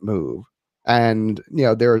it doesn't move. And,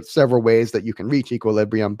 there are several ways that you can reach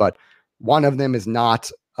equilibrium, but one of them is not,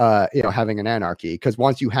 having an anarchy, because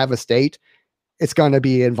once you have a state, it's going to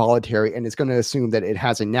be involuntary, and it's going to assume that it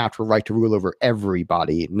has a natural right to rule over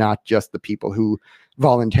everybody, not just the people who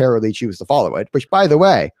voluntarily choose to follow it. Which, by the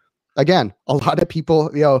way, again, a lot of people,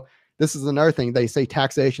 this is another thing. They say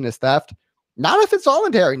taxation is theft. Not if it's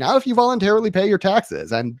voluntary, not if you voluntarily pay your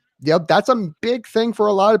taxes. And, that's a big thing for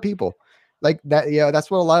a lot of people. Like that, that's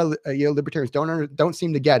what a lot of libertarians don't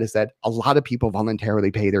seem to get, is that a lot of people voluntarily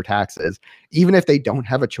pay their taxes, even if they don't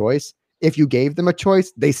have a choice. If you gave them a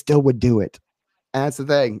choice, they still would do it. And that's the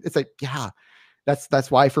thing. It's like, yeah,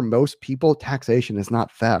 that's why for most people, taxation is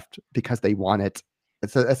not theft, because they want it.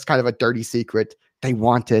 It's kind of a dirty secret. They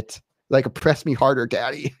want it. Like, oppress me harder,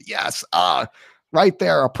 daddy. Yes. Right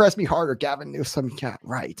there. Oppress me harder, Gavin Newsom. Yeah,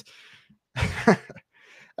 right.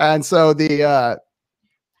 And so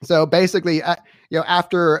so basically,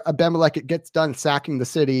 after Abimelech gets done sacking the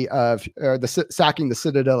city sacking the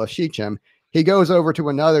citadel of Shechem, he goes over to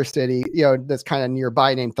another city, that's kind of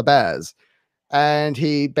nearby, named Thebez. And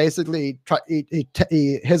he basically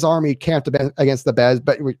his army camped against the Bez,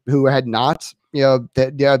 but who had not,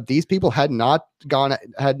 these people had not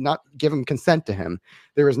given consent to him.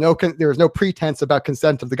 There was no pretense about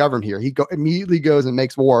consent of the government here. He immediately goes and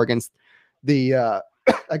makes war against the other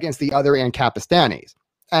Ancapistanis.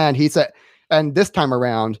 And he said, and this time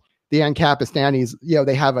around, the Ancapistanis,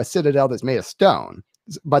 they have a citadel that's made of stone,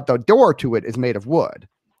 but the door to it is made of wood.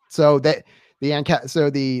 So the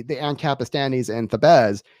Ancapistanis and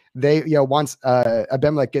Thebez, they, once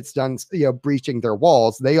Abimelech gets done, breaching their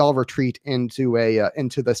walls, they all retreat into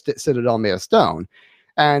the citadel made of stone.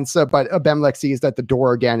 And so, but Abimelech sees that the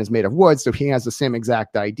door again is made of wood, so he has the same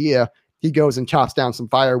exact idea. He goes and chops down some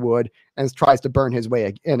firewood and tries to burn his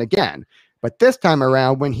way in again. But this time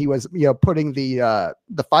around, when he was, putting the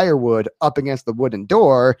firewood up against the wooden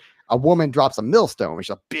door, a woman drops a millstone, which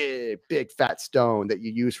is a big, big fat stone that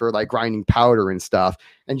you use for like grinding powder and stuff,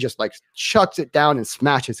 and just like chucks it down and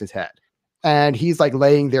smashes his head. And he's like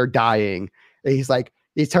laying there dying. And he's like,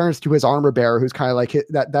 he turns to his armor bearer, who's kind of like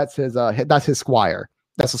that's his squire.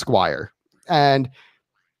 That's a squire. And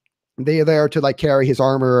they're there to like carry his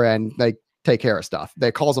armor and like take care of stuff.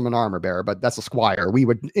 They calls him an armor bearer, but that's a squire. We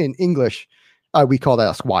would, in English, we call that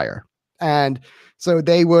a squire. And so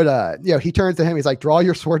they would, he turns to him. He's like, draw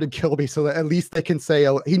your sword and kill me, so that at least they can say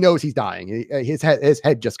he knows he's dying. His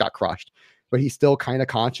head just got crushed, but he's still kind of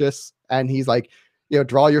conscious. And he's like,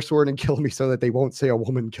 draw your sword and kill me, so that they won't say a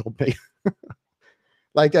woman killed me.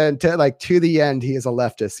 To the end, he is a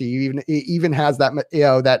leftist. He even has that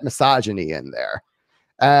that misogyny in there.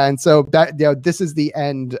 And so that, this is the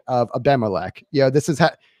end of Abimelech. This is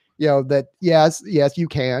how, that yes, you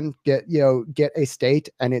can get a state,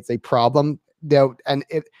 and it's a problem. And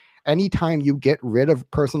anytime you get rid of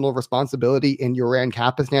personal responsibility in your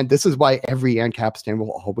Ancapistan, this is why every Ancapistan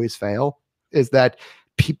will always fail, is that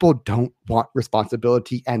people don't want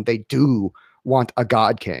responsibility, and they do want a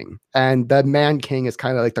god king. And the man king is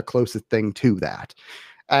kind of like the closest thing to that.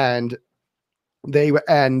 And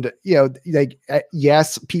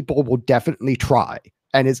yes, people will definitely try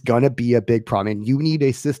And it's going to be a big problem. And you need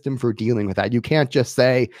a system for dealing with that. You can't just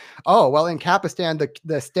say, oh, well, in Kapistan,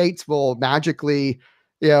 the states will magically,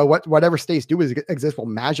 whatever states do exist will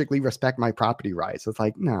magically respect my property rights. It's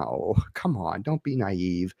like, no, come on, don't be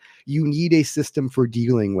naive. You need a system for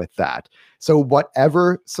dealing with that. So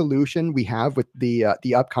whatever solution we have with the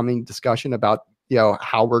upcoming discussion about,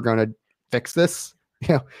 how we're going to fix this,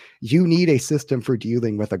 you need a system for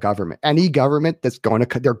dealing with a government. Any government they're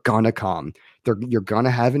going to come. You're going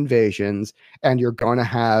to have invasions, and you're going to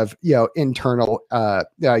have, internal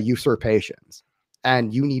usurpations.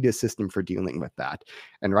 And you need a system for dealing with that.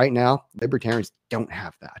 And right now, libertarians don't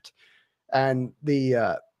have that. And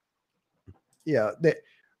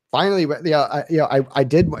finally, I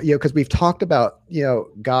did, because we've talked about,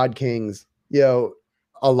 God Kings,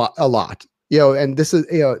 a lot. And this is,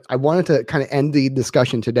 I wanted to kind of end the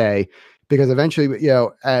discussion today, because eventually, with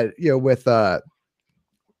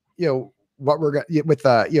what we're going with,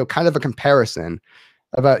 kind of a comparison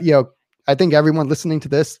about, I think everyone listening to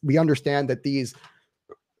this, we understand that these,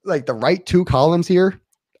 like the right two columns here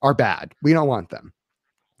are bad. We don't want them.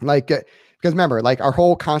 Because remember, like our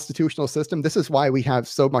whole constitutional system, this is why we have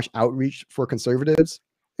so much outreach for conservatives,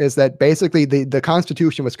 is that basically the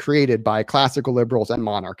Constitution was created by classical liberals and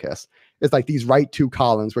monarchists. It's like these right two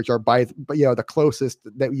columns, which are by, the closest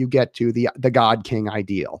that you get to the God King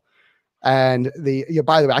ideal. And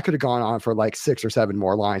by the way, I could have gone on for like 6 or 7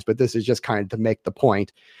 more lines, but this is just kind of to make the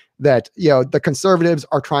point that, the conservatives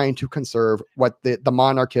are trying to conserve what the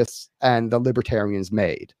monarchists and the libertarians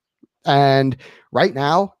made. And right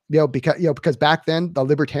now, because back then the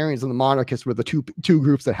libertarians and the monarchists were the two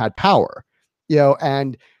groups that had power,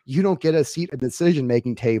 and you don't get a seat at the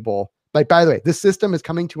decision-making table. Like, by the way, this system is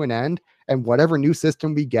coming to an end, and whatever new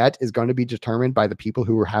system we get is going to be determined by the people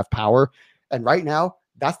who have power. And right now,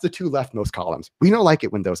 that's the two leftmost columns. We don't like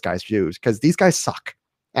it when those guys choose, because these guys suck.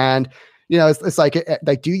 And, it's like,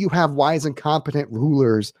 do you have wise and competent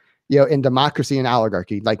rulers, in democracy and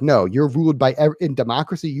oligarchy? Like, no, you're ruled by, in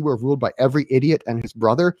democracy, you are ruled by every idiot and his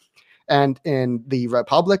brother. And in the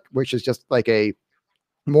republic, which is just like a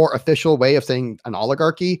more official way of saying an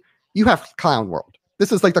oligarchy, you have clown world.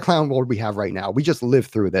 This is like the clown world we have right now. We just live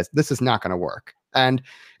through this. This is not going to work. And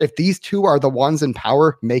if these two are the ones in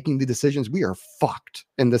power making the decisions, we are fucked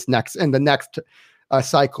in the next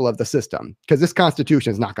cycle of the system, because this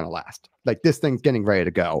Constitution is not going to last. Like, this thing's getting ready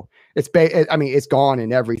to go. It's gone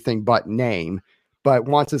in everything but name. But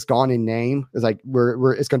once it's gone in name, it's like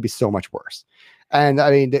it's going to be so much worse. And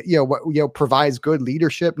I mean, what provides good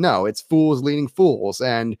leadership? No, it's fools leading fools.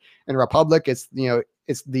 And in a republic, it's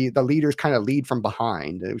it's the leaders kind of lead from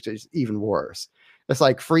behind, which is even worse. It's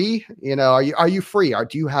like free, are you free?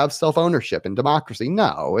 Do you have self-ownership in democracy?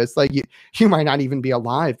 No, it's like you might not even be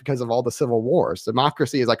alive because of all the civil wars.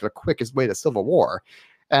 Democracy is like the quickest way to civil war.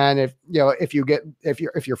 And if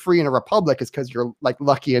you're free in a republic, it's because you're like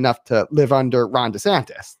lucky enough to live under Ron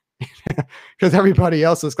DeSantis, because everybody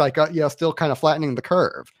else is like, still kind of flattening the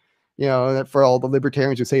curve. For all the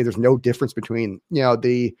libertarians who say there's no difference between,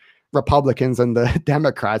 the Republicans and the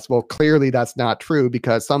Democrats. Well, clearly that's not true,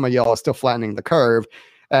 because some of y'all are still flattening the curve.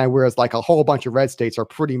 And whereas like a whole bunch of red states are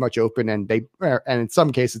pretty much open, and in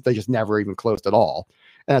some cases they just never even closed at all.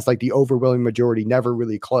 And it's like the overwhelming majority never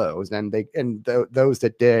really closed. And those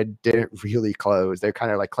that didn't really close. They're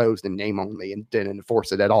kind of like closed in name only and didn't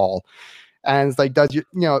enforce it at all. And it's like, did you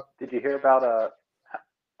hear about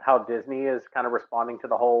how Disney is kind of responding to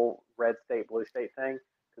the whole red state, blue state thing?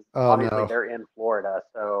 Because obviously they're in Florida.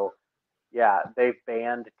 So yeah, they've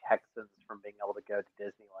banned Texans from being able to go to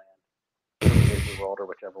Disneyland, Disney World, or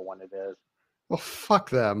whichever one it is. Well, fuck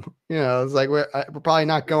them. It's like we're probably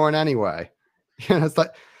not going anyway. It's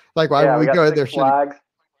like why would we go there?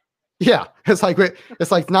 Yeah, it's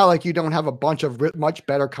like not like you don't have a bunch of much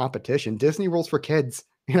better competition. Disney World's for kids.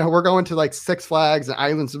 We're going to like Six Flags and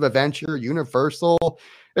Islands of Adventure, Universal.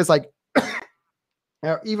 It's like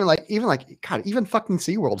even fucking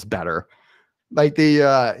SeaWorld's better. Like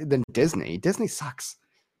than Disney. Disney sucks.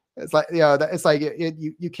 It's like it's like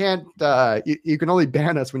you can't you can only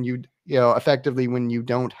ban us when effectively when you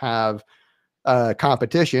don't have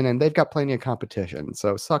competition, and they've got plenty of competition,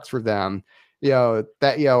 so it sucks for them.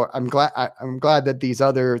 I'm glad that these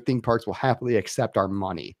other theme parks will happily accept our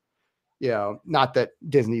money. Not that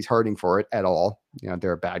Disney's hurting for it at all.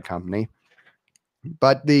 They're a bad company.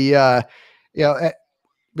 But I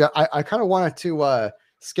kind of wanted to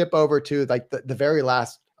skip over to like the very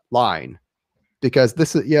last line, because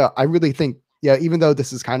this is I really think even though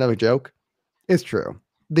this is kind of a joke, it's true.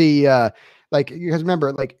 The like, because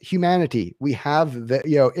remember, like humanity, we have the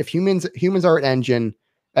if humans are an engine,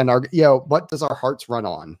 and our what does our hearts run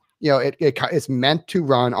on? It's meant to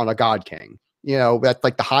run on a God King. That's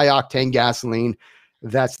like the high octane gasoline.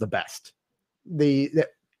 That's the best. This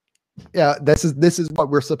is what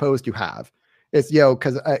we're supposed to have. It's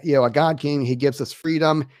because a God King, he gives us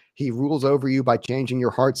freedom. He rules over you by changing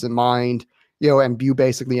your hearts and mind. And you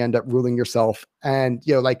basically end up ruling yourself. And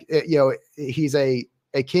he's a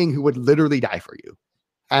king who would literally die for you.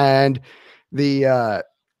 And it's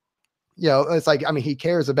like, I mean, he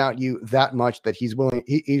cares about you that much that he's willing.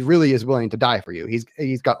 He really is willing to die for you.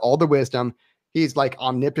 He's got all the wisdom. He's like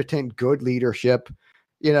omnipotent, good leadership.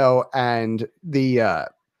 And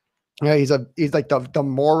he's like the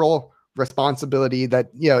moral responsibility that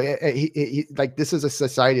he like, this is a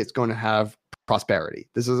society that's going to have prosperity.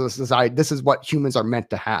 This is a society. This is what humans are meant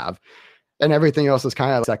to have, and everything else is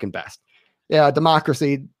kind of second best.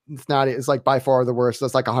 Democracy, it's like by far the worst.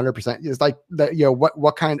 That's like 100%. It's like that.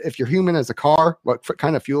 What kind? If you're human as a car, what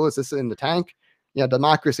kind of fuel is this in the tank?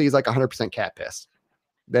 Democracy is like 100% cat piss.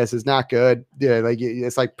 This is not good. Like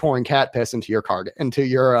it's like pouring cat piss into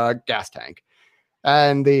your gas tank.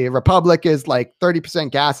 And the republic is like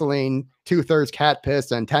 30% gasoline, 2/3 cat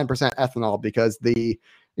piss, and 10% ethanol because the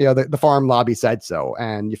farm lobby said so.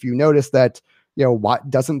 And if you notice that, what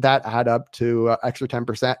doesn't that add up to extra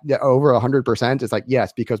 10%, over 100%? It's like,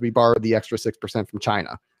 yes, because we borrowed the extra 6% from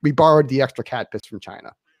China. We borrowed the extra cat piss from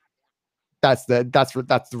China. That's the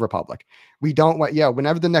republic. We don't want,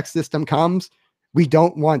 whenever the next system comes, we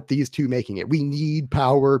don't want these two making it. We need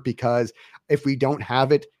power, because if we don't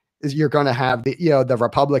have it, you're going to have the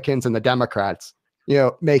Republicans and the Democrats,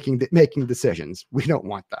 making decisions. We don't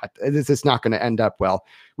want that. This is not going to end up well.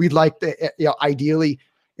 We'd like ideally,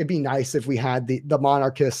 it'd be nice if we had the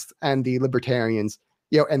monarchists and the libertarians,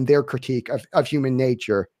 and their critique of human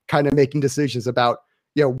nature, kind of making decisions about,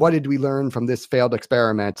 what did we learn from this failed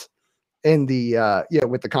experiment in the,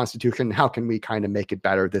 with the Constitution? How can we kind of make it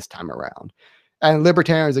better this time around? And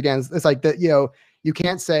libertarians, again, it's like that, you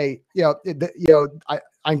can't say,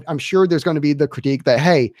 I'm sure there's going to be the critique that,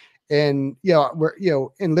 hey, in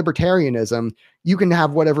in libertarianism, you can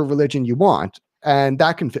have whatever religion you want, and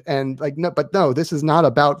that can, and like, no, but no, this is not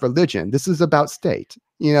about religion. This is about state.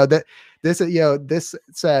 That this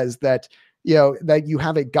says that, that you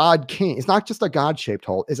have a God King. It's not just a God shaped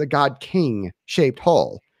hole. It's a God King shaped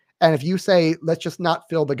hole. And if you say, let's just not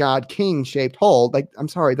fill the God King shaped hole, like, I'm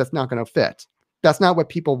sorry, that's not going to fit. That's not what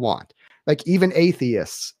people want. Like, even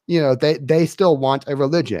atheists, they still want a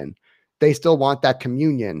religion. They still want that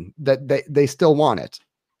communion, that they still want it.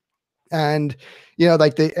 And,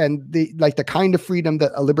 like the kind of freedom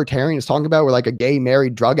that a libertarian is talking about, where like a gay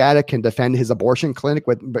married drug addict can defend his abortion clinic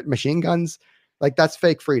with machine guns, like, that's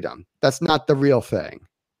fake freedom. That's not the real thing.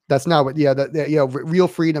 That's not what, real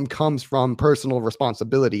freedom comes from personal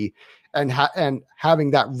responsibility and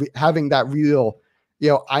having that real,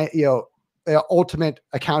 ultimate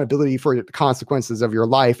accountability for the consequences of your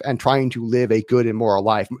life, and trying to live a good and moral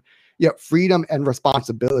life. Freedom and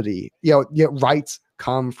responsibility, rights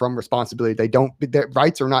come from responsibility. Their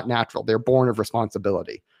rights are not natural. They're born of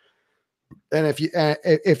responsibility. And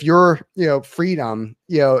if your, freedom,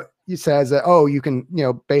 says that, oh, you can,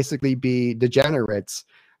 basically be degenerates,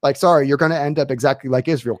 like, sorry, you're going to end up exactly like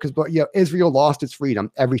Israel, because, Israel lost its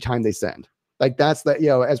freedom every time they sinned. Like, that's that,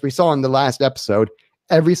 as we saw in the last episode,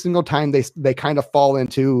 every single time they kind of fall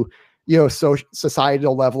into,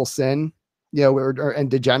 societal level sin,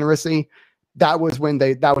 and degeneracy. That was when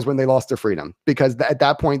they lost their freedom, because at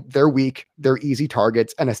that point they're weak, they're easy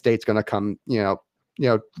targets, and a state's going to come,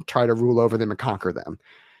 try to rule over them and conquer them,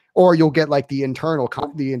 or you'll get like the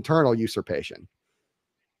internal usurpation.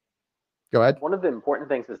 Go ahead. One of the important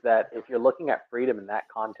things is that if you're looking at freedom in that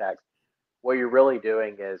context, what you're really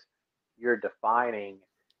doing is you're defining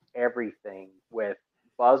everything with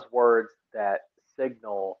buzzwords that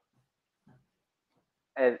signal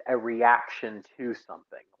a reaction to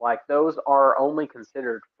something. Like, those are only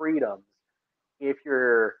considered freedoms if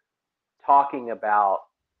you're talking about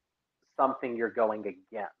something you're going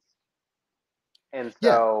against. And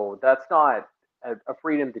so that's not a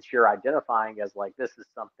freedom that you're identifying as like, this is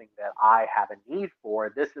something that I have a need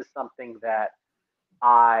for. This is something that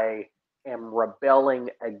I am rebelling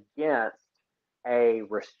against a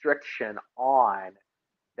restriction on,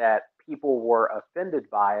 that people were offended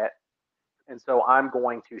by it. And so I'm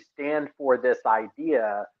going to stand for this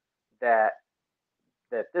idea that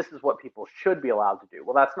this is what people should be allowed to do.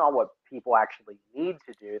 Well, that's not what people actually need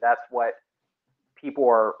to do. That's what people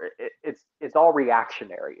are. It's all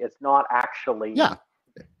reactionary. It's not actually I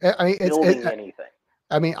mean, building anything.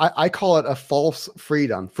 I mean, I call it a false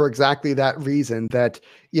freedom for exactly that reason, that,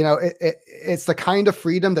 it's the kind of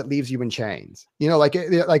freedom that leaves you in chains,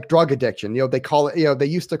 like drug addiction. They call it, they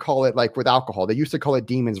used to call it, like with alcohol, they used to call it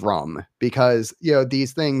demons rum, because,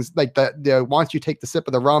 these things, like once you take the sip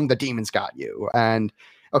of the rum, the demons got you. And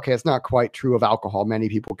okay, it's not quite true of alcohol. Many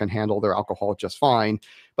people can handle their alcohol just fine,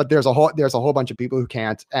 but there's a whole bunch of people who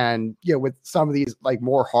can't. And, with some of these like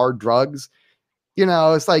more hard drugs,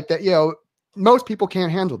 it's like that, most people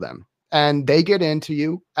can't handle them, and they get into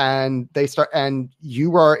you, and they start, and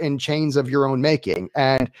you are in chains of your own making.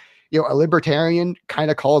 And, a libertarian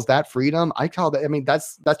kind of calls that freedom. I call that, I mean,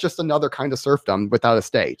 that's just another kind of serfdom without a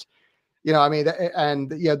state. I mean, and,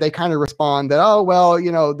 they kind of respond that, oh, well,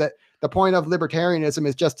 that the point of libertarianism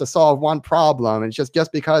is just to solve one problem. And it's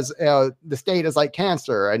just because the state is like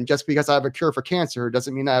cancer, and just because I have a cure for cancer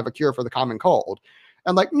doesn't mean I have a cure for the common cold.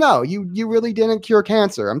 I'm like, no, you really didn't cure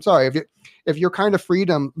cancer. I'm sorry. If your kind of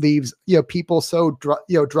freedom leaves, people so,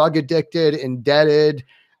 drug addicted, indebted,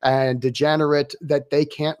 and degenerate that they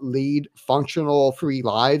can't lead functional free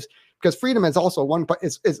lives, because freedom is also one part,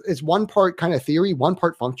 is one part kind of theory, one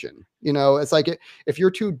part function. It's like, if you're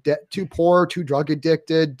too poor, too drug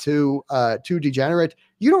addicted, too degenerate,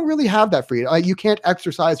 you don't really have that freedom. Like, you can't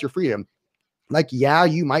exercise your freedom. Like, yeah,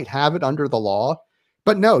 you might have it under the law,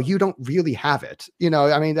 but no, you don't really have it.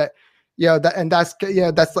 I mean, that, and that's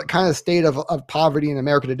the kind of state of poverty in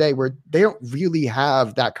America today, where they don't really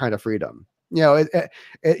have that kind of freedom. They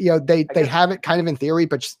have it kind of in theory,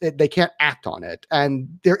 but they can't act on it. And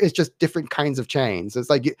there is just different kinds of chains. It's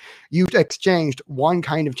like you've exchanged one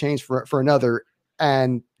kind of change for another,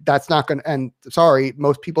 and that's not going to, and sorry,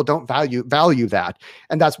 most people don't value that.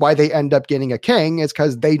 And that's why they end up getting a king, is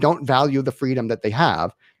because they don't value the freedom that they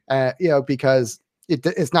have, because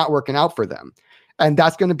it's not working out for them. And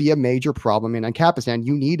that's going to be a major problem in Ancapistan.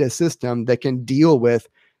 You need a system that can deal with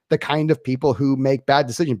the kind of people who make bad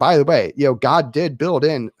decisions. By the way, God did build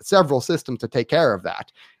in several systems to take care of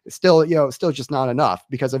that. It's still just not enough,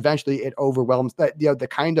 because eventually it overwhelms that, the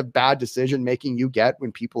kind of bad decision making you get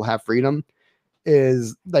when people have freedom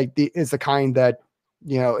is the kind that,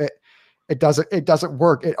 it doesn't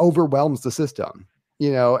work. It overwhelms the system,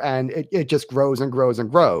 and it just grows and grows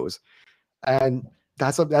and grows. And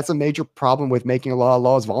that's a major problem with making a lot of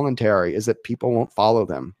laws voluntary, is that people won't follow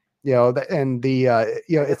them.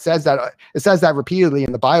 It says that repeatedly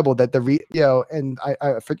in the Bible, that and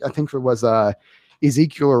I think it was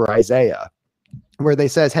Ezekiel or Isaiah, where they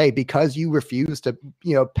says, hey, because you refuse to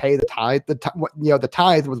pay the tithe, the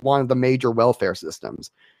tithe was one of the major welfare systems,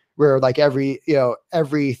 where like every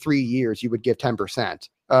 3 years you would give 10%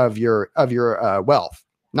 of your wealth,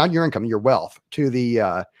 not your income, your wealth, to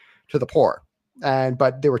the poor.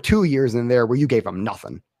 But there were 2 years in there where you gave them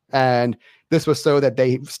nothing. And this was so that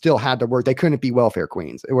they still had to work. They couldn't be welfare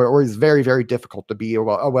queens. It was very, very difficult to be a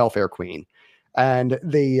welfare queen. And but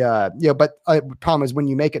the problem is, when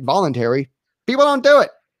you make it voluntary, people don't do it.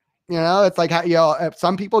 It's like,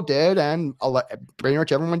 some people did, and pretty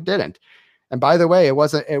much everyone didn't. And by the way, it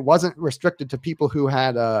wasn't restricted to people who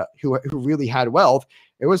had who really had wealth.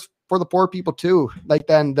 It was for the poor people too. Like,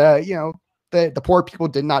 then the poor people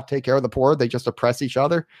did not take care of the poor. They just oppress each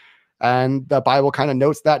other. And the Bible kind of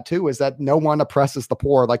notes that too, is that no one oppresses the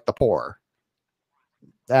poor like the poor.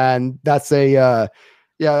 And that's I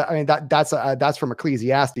mean, that's from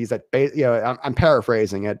Ecclesiastes. That I'm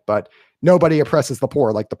paraphrasing it, but nobody oppresses the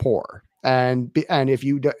poor like the poor. And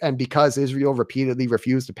because Israel repeatedly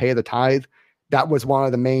refused to pay the tithe, that was one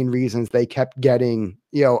of the main reasons they kept getting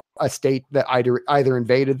a state that either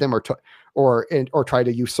invaded them or tried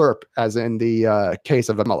to usurp, as in the case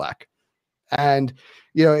of Amalek. And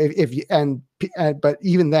but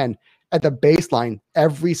even then, at the baseline,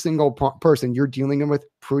 every single person you're dealing with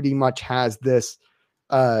pretty much has this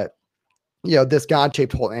this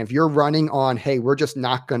God-shaped hole. And if you're running on, hey, we're just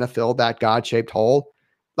not going to fill that God-shaped hole,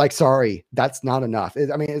 like, sorry, that's not enough.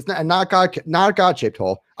 It's not a God-shaped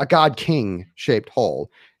hole, a God-king shaped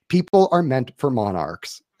hole. People are meant for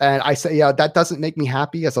monarchs. And I say, that doesn't make me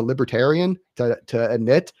happy as a libertarian to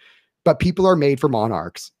admit, but people are made for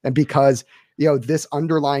monarchs. And because this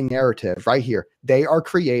underlying narrative right here, they are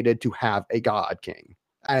created to have a God king,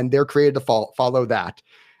 and they're created to follow that.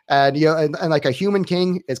 And and like a human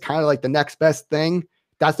king is kind of like the next best thing.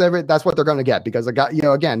 That's what they're going to get, because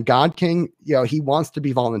again, God king, he wants to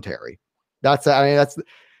be voluntary.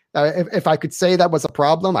 If I could say that was a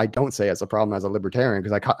problem, I don't say it's a problem as a libertarian,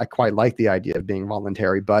 because I quite like the idea of being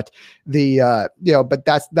voluntary. But but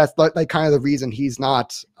that's like kind of the reason he's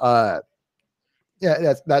not.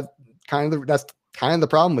 That's kind of the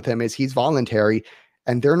problem with him, is he's voluntary,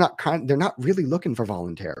 and they're not really looking for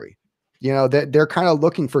voluntary. You know, they're kind of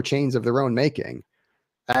looking for chains of their own making.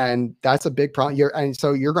 And that's a big problem. And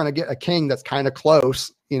so you're going to get a king that's kind of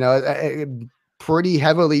close, you know, it pretty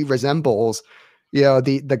heavily resembles, you know,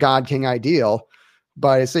 the God King ideal,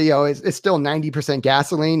 but it's, you know, it's still 90%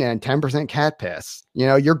 gasoline and 10% cat piss. You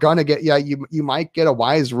know, you're going to get, you might get a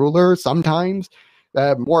wise ruler sometimes.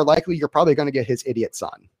 More likely, you're probably going to get his idiot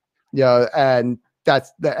son. You know, and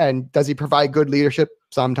and does he provide good leadership?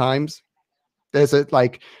 Sometimes. Is it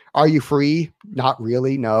like, are you free? Not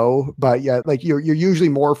really, no. But yeah, like you're usually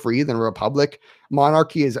more free than a republic.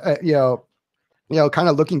 Monarchy is, kind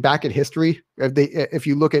of looking back at history. If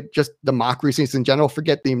you look at just democracies in general,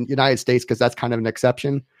 forget the United States because that's kind of an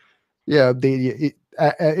exception. Yeah,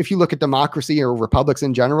 if you look at democracy or republics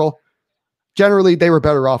in general, generally they were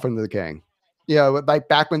better off under the king. You know, like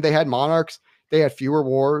back when they had monarchs, they had fewer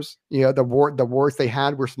wars. You know, the wars they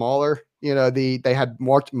had were smaller. You know, they had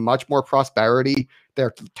much more prosperity.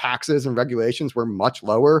 Their taxes and regulations were much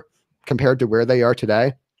lower compared to where they are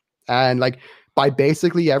today. And like by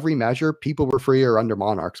basically every measure, people were freer under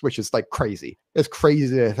monarchs, which is like crazy. It's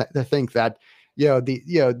crazy to think that, you know,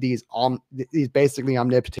 these basically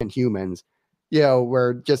omnipotent humans, you know,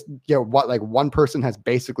 where just, you know, what, like one person has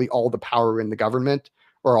basically all the power in the government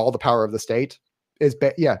or all the power of the state is,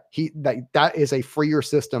 that is a freer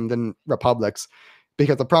system than republics.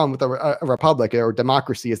 Because the problem with a republic or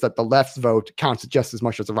democracy is that the left's vote counts just as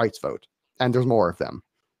much as the right's vote, and there's more of them.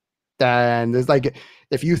 And there's like,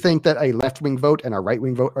 if you think that a left-wing vote and a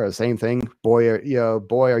right-wing vote are the same thing, boy,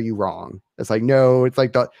 are you wrong. It's like, no, it's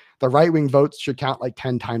like the right-wing votes should count like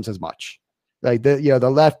 10 times as much. Like the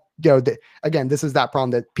left, again, this is that problem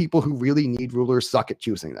that people who really need rulers suck at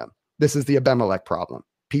choosing them. This is the Abimelech problem.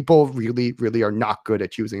 People really, really are not good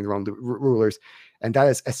at choosing their own rulers. And that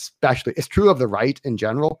is especially, it's true of the right in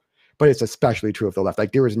general, but it's especially true of the left.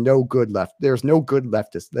 Like there is no good left. There's no good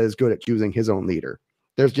leftist that is good at choosing his own leader.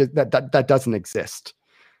 There's just that doesn't exist.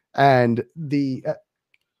 And but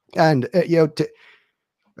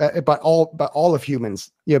all of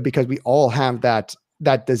humans, you know, because we all have that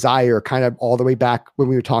desire kind of all the way back when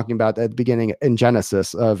we were talking about at the beginning in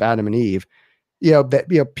Genesis of Adam and Eve, you know, that,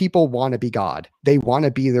 you know, people want to be God. They want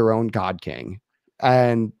to be their own God king.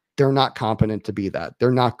 And they're not competent to be that.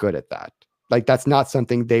 They're not good at that. Like that's not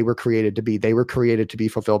something they were created to be. They were created to be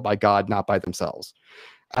fulfilled by God, not by themselves.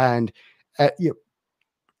 And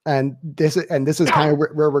this is kind of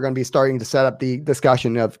where we're going to be starting to set up the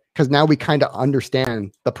discussion of, because now we kind of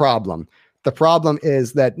understand the problem. The problem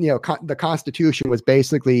is that, you know, the Constitution was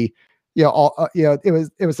basically, you know,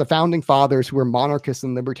 it was the founding fathers who were monarchists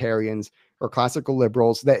and libertarians or classical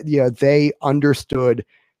liberals that, you know, they understood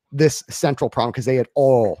this central problem because they had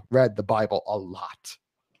all read the Bible a lot.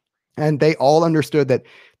 And they all understood that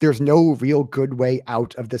there's no real good way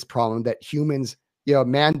out of this problem, that humans, you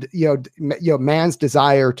know, man's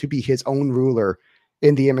desire to be his own ruler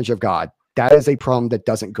in the image of God, that is a problem that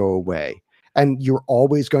doesn't go away. And you're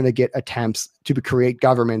always going to get attempts to create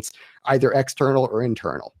governments, either external or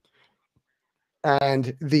internal.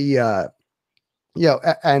 And and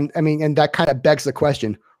that kind of begs the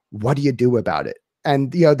question, what do you do about it?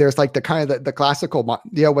 And, you know, there's like the kind of the classical,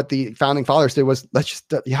 you know, what the founding fathers did was, let's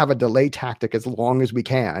just have a delay tactic as long as we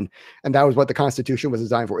can. And that was what the Constitution was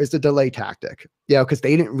designed for, is the delay tactic, you know, because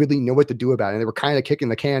they didn't really know what to do about it. And they were kind of kicking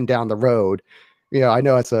the can down the road. You know, I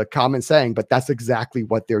know it's a common saying, but that's exactly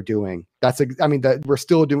what they're doing. We're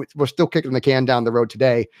still kicking the can down the road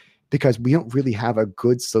today because we don't really have a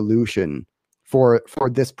good solution for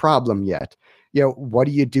this problem yet. You know, what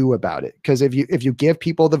do you do about it? Because if you give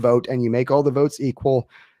people the vote and you make all the votes equal,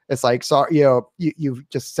 it's like, sorry, you know, you've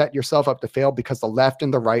just set yourself up to fail because the left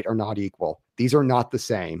and the right are not equal. These are not the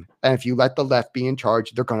same. And if you let the left be in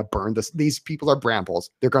charge, they're going to burn this. These people are brambles.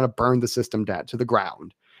 They're going to burn the system down to the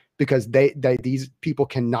ground because these people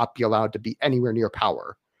cannot be allowed to be anywhere near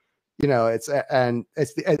power. You know, this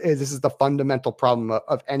is the fundamental problem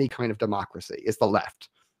of any kind of democracy, is the left.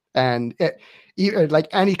 And like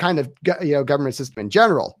any kind of, you know, government system in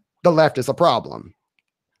general, the left is a problem.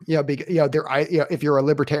 You know, because, you know, if you're a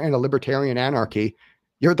libertarian anarchy,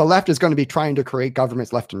 the left is going to be trying to create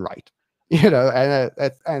governments left and right. You know,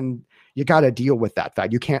 and you got to deal with that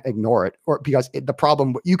fact. You can't ignore it, or because the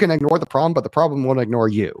problem, you can ignore the problem, but the problem won't ignore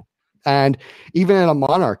you. And even in a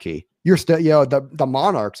monarchy, you're still, you know, the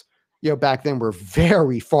monarchs, you know, back then were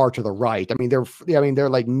very far to the right. I mean, they're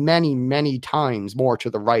like many, many times more to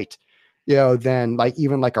the right, you know, than like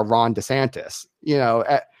even like a Ron DeSantis, you know,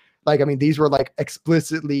 these were like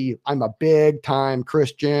explicitly, I'm a big time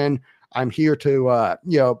Christian. I'm here to,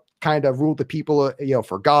 you know, kind of rule the people, you know,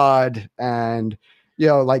 for God and, you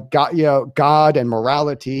know, like God, you know, God and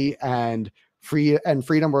morality and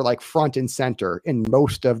freedom were like front and center in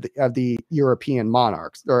most of the European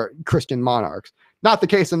monarchs or Christian monarchs. Not the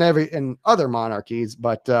case in other monarchies,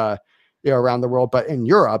 but around the world. But in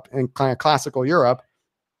Europe, in kind of classical Europe,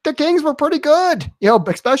 the kings were pretty good,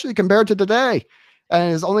 especially compared to today.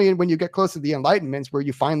 And it's only when you get close to the Enlightenments where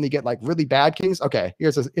you finally get like really bad kings. Okay,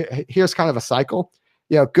 here's kind of a cycle.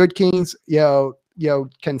 Good kings,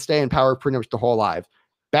 can stay in power pretty much the whole life.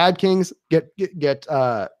 Bad kings get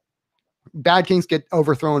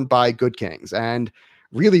overthrown by good kings, and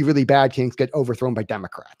really, really bad kings get overthrown by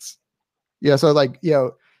Democrats. So like,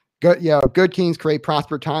 good kings create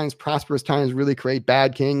prosperous times really create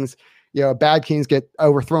bad kings. Bad kings get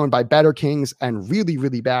overthrown by better kings, and really,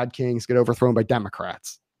 really bad kings get overthrown by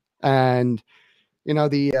Democrats. And,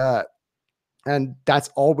 and that's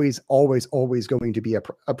always going to be a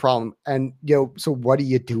problem. And, so what do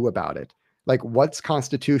you do about it? Like, what's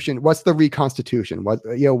the reconstitution?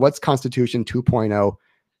 What's Constitution 2.0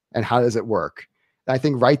 and how does it work? I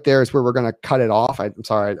think right there is where we're going to cut it off. I'm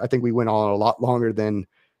sorry. I think we went on a lot longer than,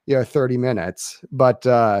 30 minutes, but,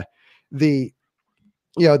 the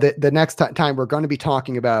next time we're going to be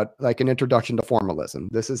talking about like an introduction to formalism.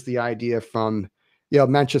 This is the idea from,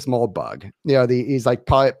 Mencius Moldbug. He's like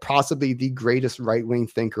possibly the greatest right-wing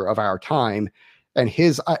thinker of our time. And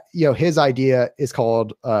his idea is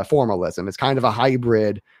called formalism. It's kind of a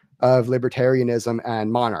hybrid of libertarianism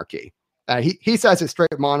and monarchy. He says it's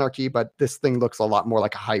straight monarchy, but this thing looks a lot more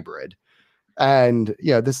like a hybrid. And,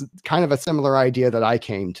 this is kind of a similar idea that I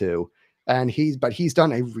came to. And he's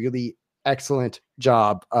done a really excellent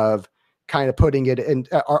job of kind of putting it in,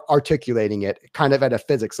 articulating it kind of at a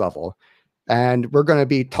physics level. And we're going to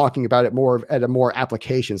be talking about it more at a more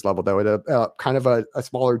applications level, though, at a kind of a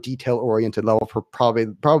smaller detail oriented level for probably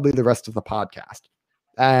the rest of the podcast.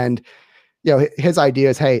 And, his idea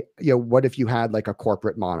is, hey, what if you had like a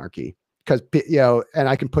corporate monarchy? Because, and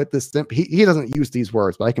I can put this, he doesn't use these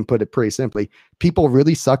words, but I can put it pretty simply. People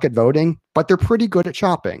really suck at voting, but they're pretty good at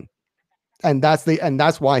shopping. And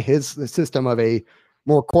that's why his system of a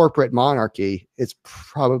more corporate monarchy is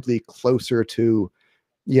probably closer to,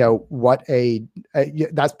 what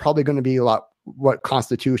that's probably going to be a lot what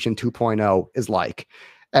Constitution 2.0 is like.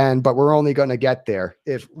 But we're only going to get there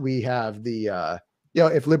if we have the,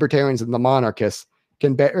 if libertarians and the monarchists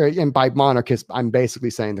and by monarchists, I'm basically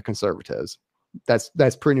saying the conservatives.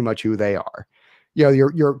 That's pretty much who they are.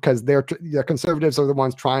 Because the conservatives are the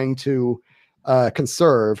ones trying to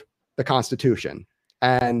conserve the Constitution,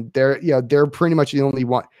 and they're pretty much the only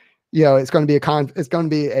one. It's going to be a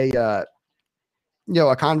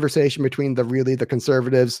conversation between the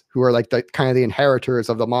conservatives, who are like the kind of the inheritors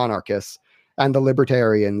of the monarchists, and the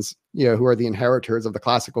libertarians, who are the inheritors of the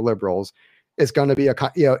classical liberals. It's going to be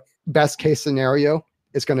best case scenario.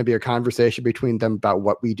 It's going to be a conversation between them about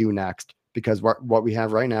what we do next, because what we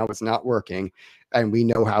have right now is not working, and we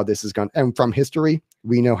know how this is going. And from history,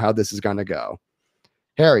 we know how this is going to go.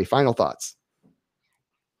 Harry, final thoughts.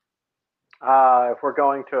 If we're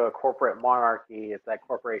going to a corporate monarchy, is that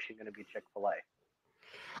corporation going to be Chick-fil-A?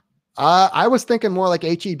 I was thinking more like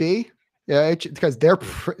HEB. Because they're,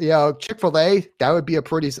 Chick-fil-A,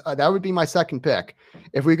 that would be my second pick.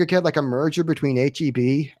 If we could get like a merger between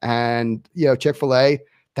HEB and, Chick-fil-A,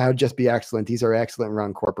 that would just be excellent. These are excellent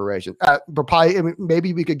run corporations. But probably,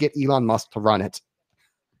 maybe we could get Elon Musk to run it.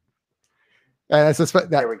 And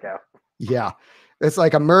there we go. Yeah. It's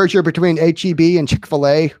like a merger between HEB and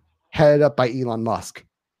Chick-fil-A, headed up by Elon Musk.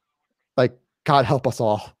 Like, God help us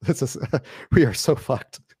all. We are so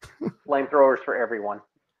fucked. Flamethrowers for everyone.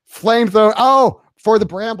 Flamethrower. Oh, for the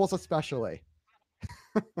Brambles especially.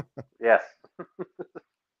 Yes.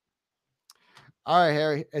 All right,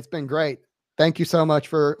 Harry. It's been great. Thank you so much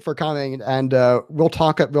for coming. And we'll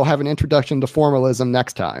have an introduction to formalism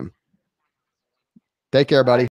next time. Take care, buddy.